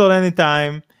cancel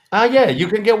anytime. Yeah, you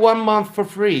can get 1 month for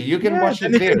free. You can Yeah, watch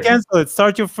then it you there. can cancel it.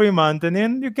 Start your free month, and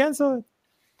then you cancel it.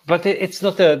 But it's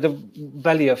not the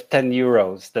value of 10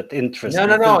 euros that interests No,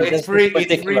 me. no, no. That's It's free. It's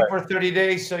free particular. for 30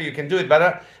 days, so you can do it.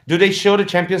 But do they show the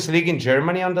Champions League in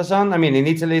Germany on the Sun? I mean, in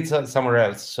Italy, it's somewhere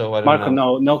else. So I don't Marco,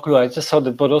 know. no clue. I just saw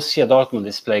that Borussia Dortmund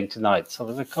is playing tonight. So I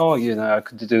was like, oh, I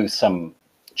could do some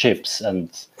chips and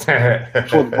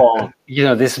football.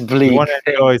 This You bleak want to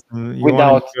thing enjoy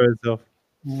without yourself.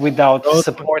 without Dortmund.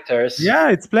 supporters.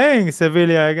 Yeah, it's playing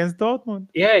Sevilla against Dortmund.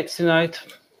 Yeah, it's tonight.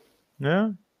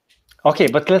 Yeah. Okay,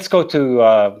 but let's go to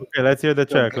Okay, let's hear the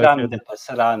track. Grande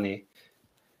Passarani.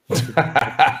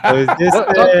 So is this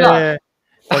Don't laugh.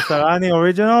 Passarani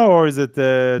original or is it?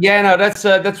 Yeah, no,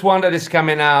 that's one that is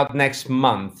coming out next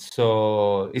month.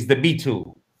 So it's the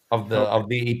B2 of the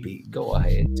EP. Go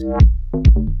ahead.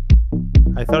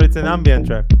 I thought it's an ambient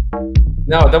track.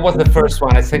 No, that was the first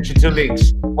one. I sent you 2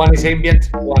 links. One is ambient.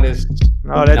 One is.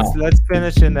 No, let's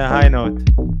finish in a high note.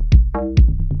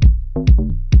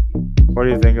 What do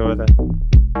you think about that?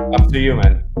 Up to you,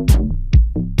 man.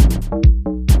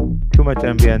 Too much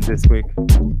ambient this week.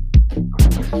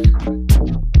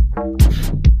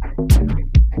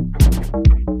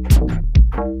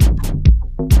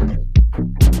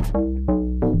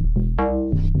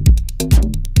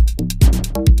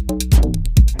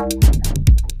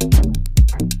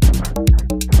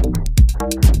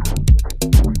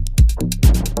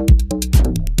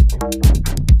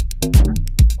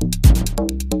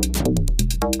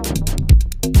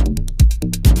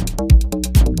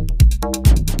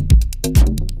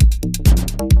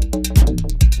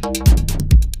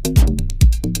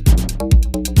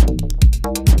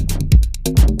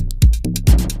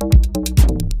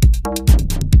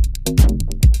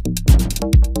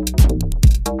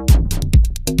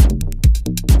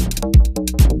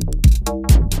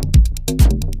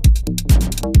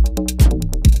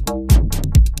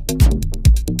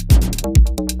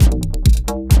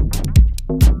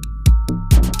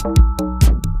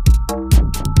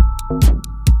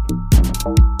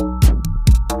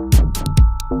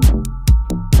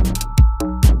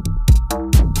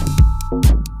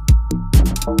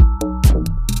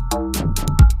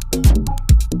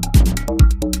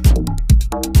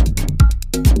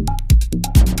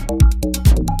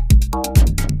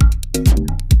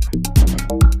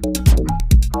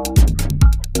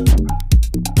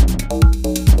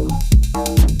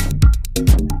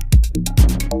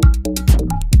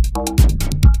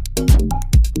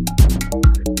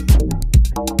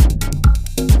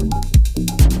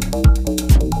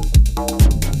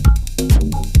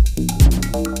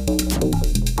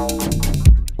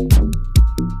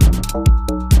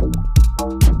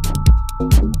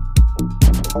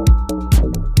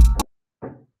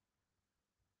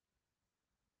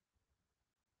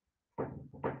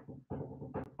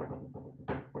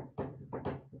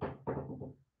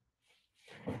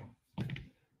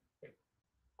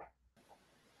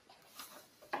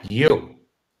 You.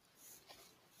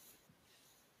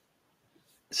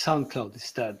 SoundCloud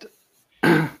is dead.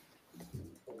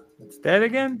 It's dead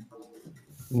again?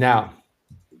 No,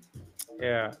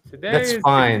 Yeah. Today that's is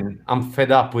fine. I'm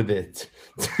fed up with it.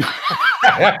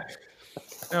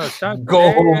 No, it's not Go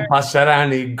today. home,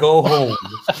 Passarani. Go home.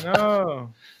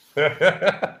 No.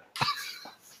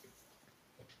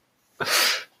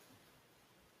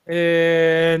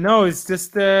 No, it's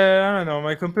just I don't know.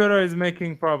 My computer is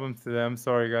making problems today. I'm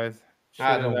sorry, guys.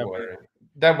 Shouldn't Don't have worry.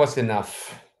 That was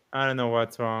enough. I don't know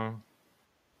what's wrong.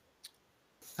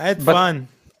 I had But- fun.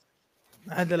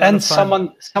 I had a lot And of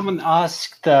fun. someone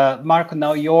asked Marco,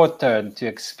 now your turn to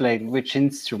explain which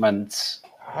instruments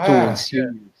tools you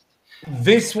use.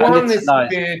 This And one it's is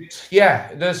nice. a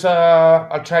bit, there's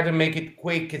I'll try to make it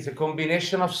quick. It's a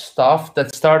combination of stuff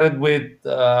that started with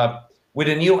a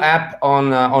new app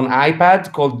on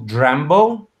iPad called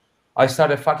Drambo. I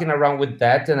started fucking around with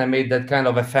that, and I made that kind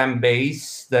of FM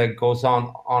bass that goes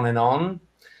on and on.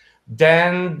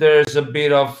 Then there's a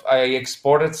bit of, I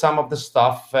exported some of the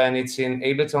stuff, and it's in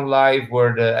Ableton Live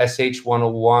where the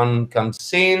SH101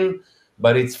 comes in,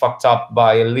 but it's fucked up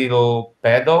by a little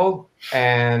pedal.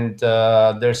 And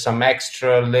there's some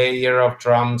extra layer of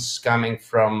drums coming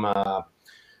from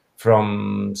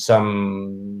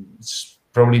some,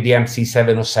 probably the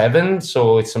MC707.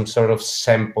 So it's some sort of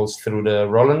samples through the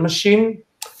Roland machine.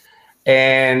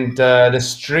 And the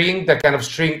string, the kind of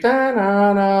string,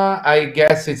 da-na-na, I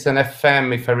guess it's an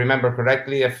FM, if I remember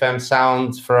correctly, FM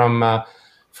sound from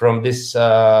this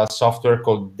software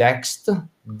called Dexed,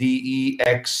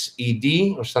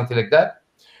 Dexed, or something like that.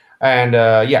 And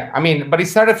I mean, but it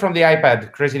started from the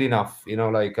iPad, crazily enough.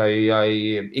 Like I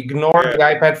ignored the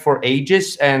iPad for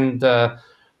ages, and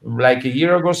like a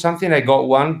year ago, something, I got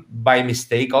one by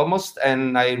mistake almost,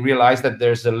 and I realized that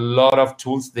there's a lot of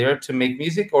tools there to make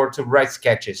music or to write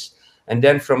sketches, and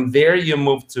then from there you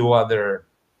move to other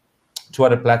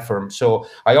platforms. So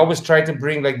I always try to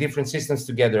bring like different systems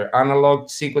together: analog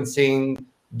sequencing,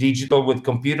 digital with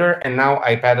computer, and now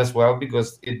iPad as well,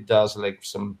 because it does like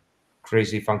some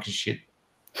crazy funky shit.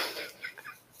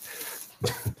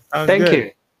 Thank good.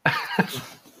 you.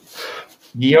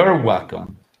 You're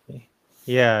welcome.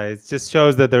 Yeah, it just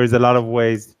shows that there is a lot of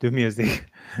ways to do music.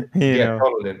 you Yeah,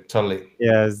 know. totally.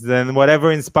 Yes, and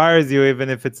whatever inspires you, even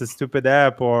if it's a stupid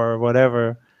app or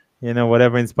whatever,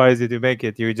 whatever inspires you to make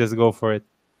it, you just go for it.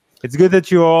 It's good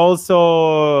that you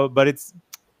also, but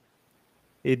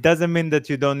it doesn't mean that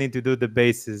you don't need to do the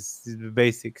basics.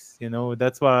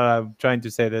 That's what I'm trying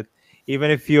to say. That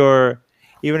even if you're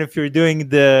doing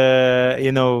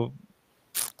the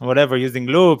whatever, using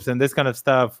loops and this kind of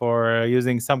stuff, or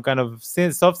using some kind of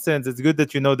soft synths, it's good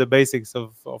that you know the basics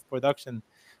of production.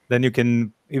 Then you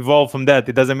can evolve from that.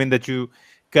 It doesn't mean that you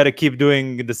gotta keep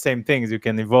doing the same things. You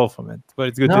can evolve from it, but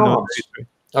it's good to know the history.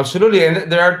 Absolutely.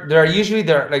 And there are usually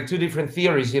like two different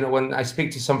theories. When I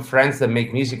speak to some friends that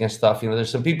make music and stuff, there's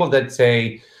some people that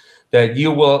say that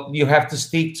you have to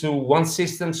stick to one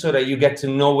system so that you get to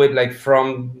know it like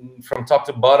from top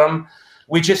to bottom,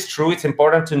 which is true. It's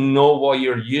important to know what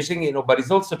you're using, but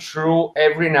it's also true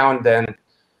every now and then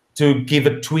to give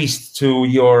a twist to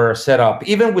your setup.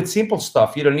 Even with simple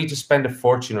stuff, you don't need to spend a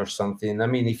fortune or something. I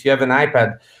mean, if you have an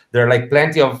iPad, there are like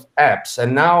plenty of apps,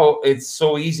 and now it's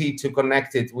so easy to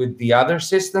connect it with the other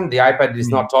system. The iPad is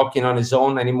not talking on its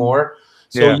own anymore.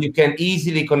 So you can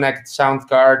easily connect sound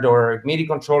card or MIDI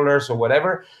controllers or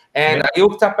whatever. And I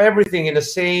hooked up everything in the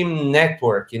same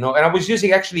network, and I was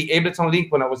using actually Ableton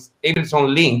Link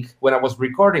when I was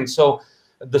recording. So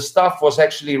the stuff was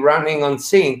actually running on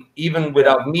sync, even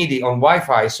without MIDI on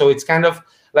Wi-Fi. So it's kind of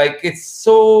like, there's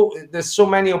so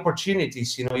many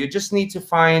opportunities, you just need to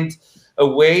find a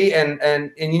way,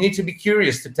 and you need to be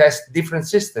curious to test different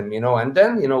system, and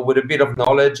then, with a bit of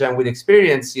knowledge and with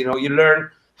experience, you learn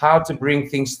how to bring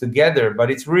things together. But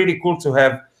it's really cool to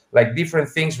have like different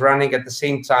things running at the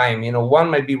same time. One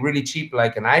might be really cheap,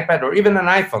 like an iPad or even an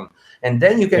iPhone, and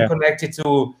then you can connect it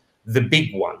to the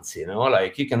big ones,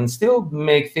 like you can still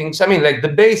make things. I mean, like the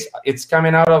bass, it's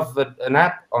coming out of an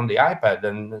app on the iPad,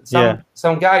 and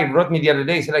some guy wrote me the other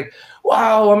day, said like,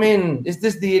 wow, I mean, is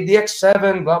this the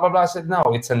X7, blah blah blah. I said, no,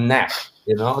 it's an app,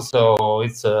 so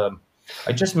it's I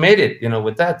just made it,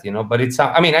 with that, but it's,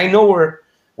 I mean, I know where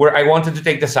I wanted to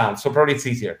take the sound, so probably it's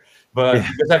easier, but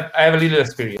because I have a little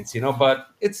experience, but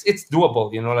it's doable,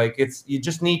 like you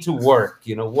just need to work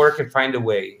and find a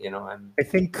way, and I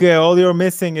think all you're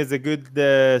missing is a good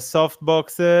soft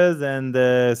boxes and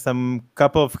some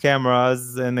couple of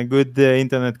cameras and a good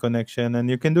internet connection, and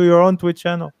you can do your own Twitch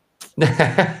channel. And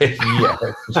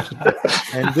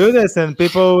do this, and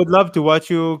people would love to watch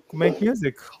you make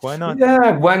music. Why not?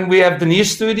 Yeah, when we have the new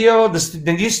studio,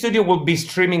 the new studio will be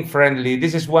streaming friendly.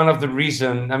 This is one of the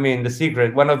reason, I mean, the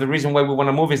secret, one of the reason why we want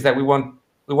to move is that we want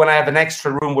to have an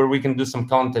extra room where we can do some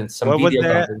content, some video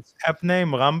content. App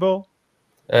name? Rambo?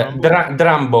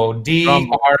 Drambo,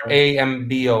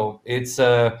 Drambo. It's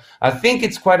I think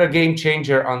it's quite a game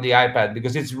changer on the iPad,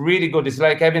 because it's really good. It's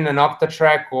like having an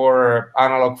Octatrack or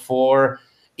Analog 4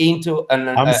 into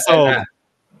an sold. an app.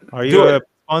 Are you a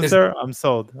sponsor? I'm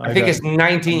sold. I think it's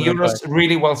 19 euros,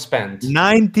 really well spent.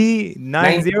 19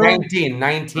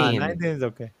 is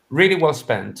okay. Really well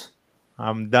spent.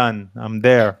 I'm done. I'm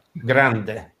there.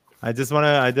 Grande. I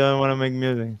don't want to make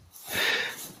music.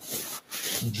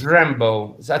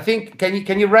 Drambo. So I think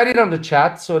can you write it on the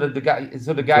chat so that the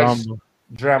guys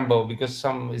Drambo, because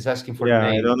some is asking for the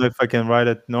name. I don't know if I can write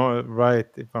it. No, right.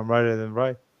 If I'm writing it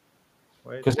right.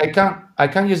 Because I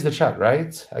can't use the chat,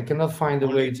 right? I cannot find a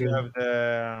way to have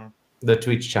the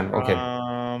Twitch channel. Okay.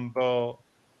 Drambo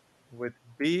with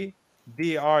B,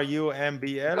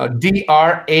 D-R-U-M-B-L.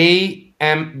 D-R-A-M-B-O.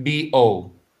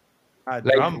 Like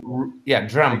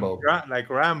Drambo. Like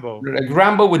Rambo. Like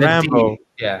Rambo with a D.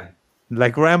 Yeah.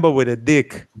 Like Rambo with a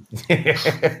dick.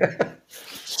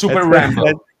 Super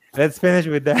Rambo. Let's finish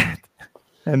with that.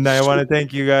 And I want to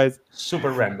thank you guys.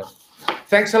 Super Rambo.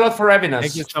 Thanks a lot for having us.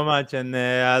 Thank you so much. And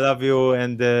I love you.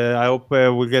 And I hope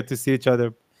we'll get to see each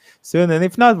other soon. And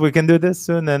if not, we can do this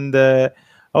soon. And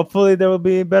hopefully there will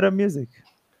be better music.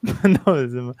 No,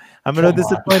 I'm a little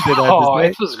disappointed.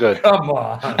 It was good. Come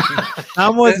on.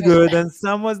 Some was good and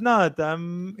some was not.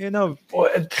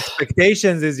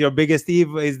 Expectations is your biggest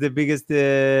evil. Is the biggest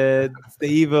the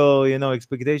evil.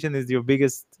 Expectation is your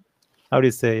biggest. How do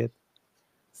you say it?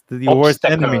 It's your worst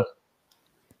enemy.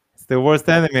 It's the worst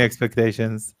enemy.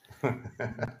 Expectations.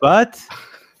 But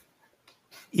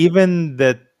even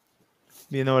that,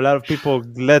 a lot of people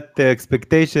let the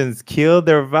expectations kill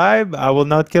their vibe. I will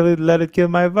not let it kill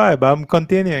my vibe. I'm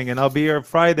continuing, and I'll be here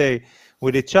Friday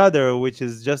with each other, which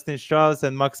is Justin Strauss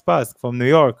and Max Pask from New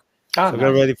York. So get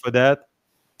ready for that.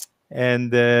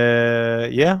 And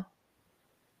yeah,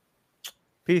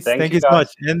 peace. Thank you so much.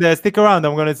 And stick around.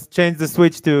 I'm gonna change the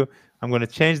switch to. I'm gonna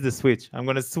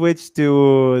switch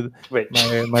to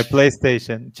my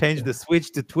PlayStation. Change the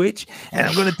switch to Twitch, and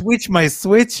I'm gonna Twitch my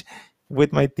Switch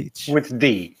with my teach. With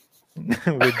D.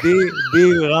 With D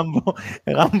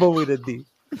Rambo with a D.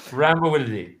 Rambo with a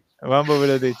D. Rambo with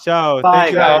a D. Ciao. Bye,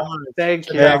 Thank guys. you. Thank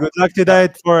you. Good luck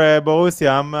tonight for Borussia.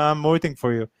 I'm rooting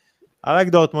for you. I like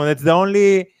Dortmund.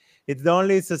 It's the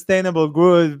only sustainable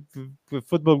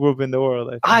football group in the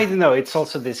world. I don't know. It's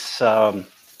also this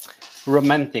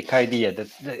romantic idea that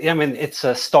it's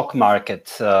a stock market.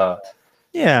 Club.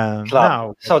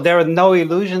 Now. So there are no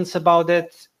illusions about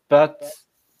it, but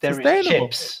there is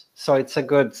chips. So it's a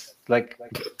good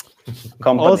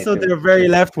company. Also, they're very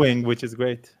left wing, which is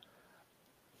great.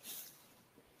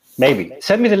 Maybe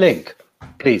send me the link,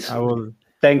 please. I will.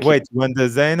 Thank you. Wait, when the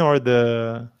Zayn or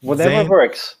the whatever Zayn?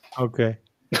 works. Okay.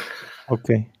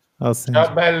 I'll send Ciao,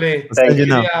 you. belli. Thank you.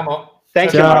 Vediamo.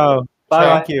 Thank you. Ciao.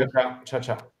 Bye. Thank you.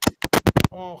 Ciao.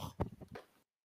 Oh.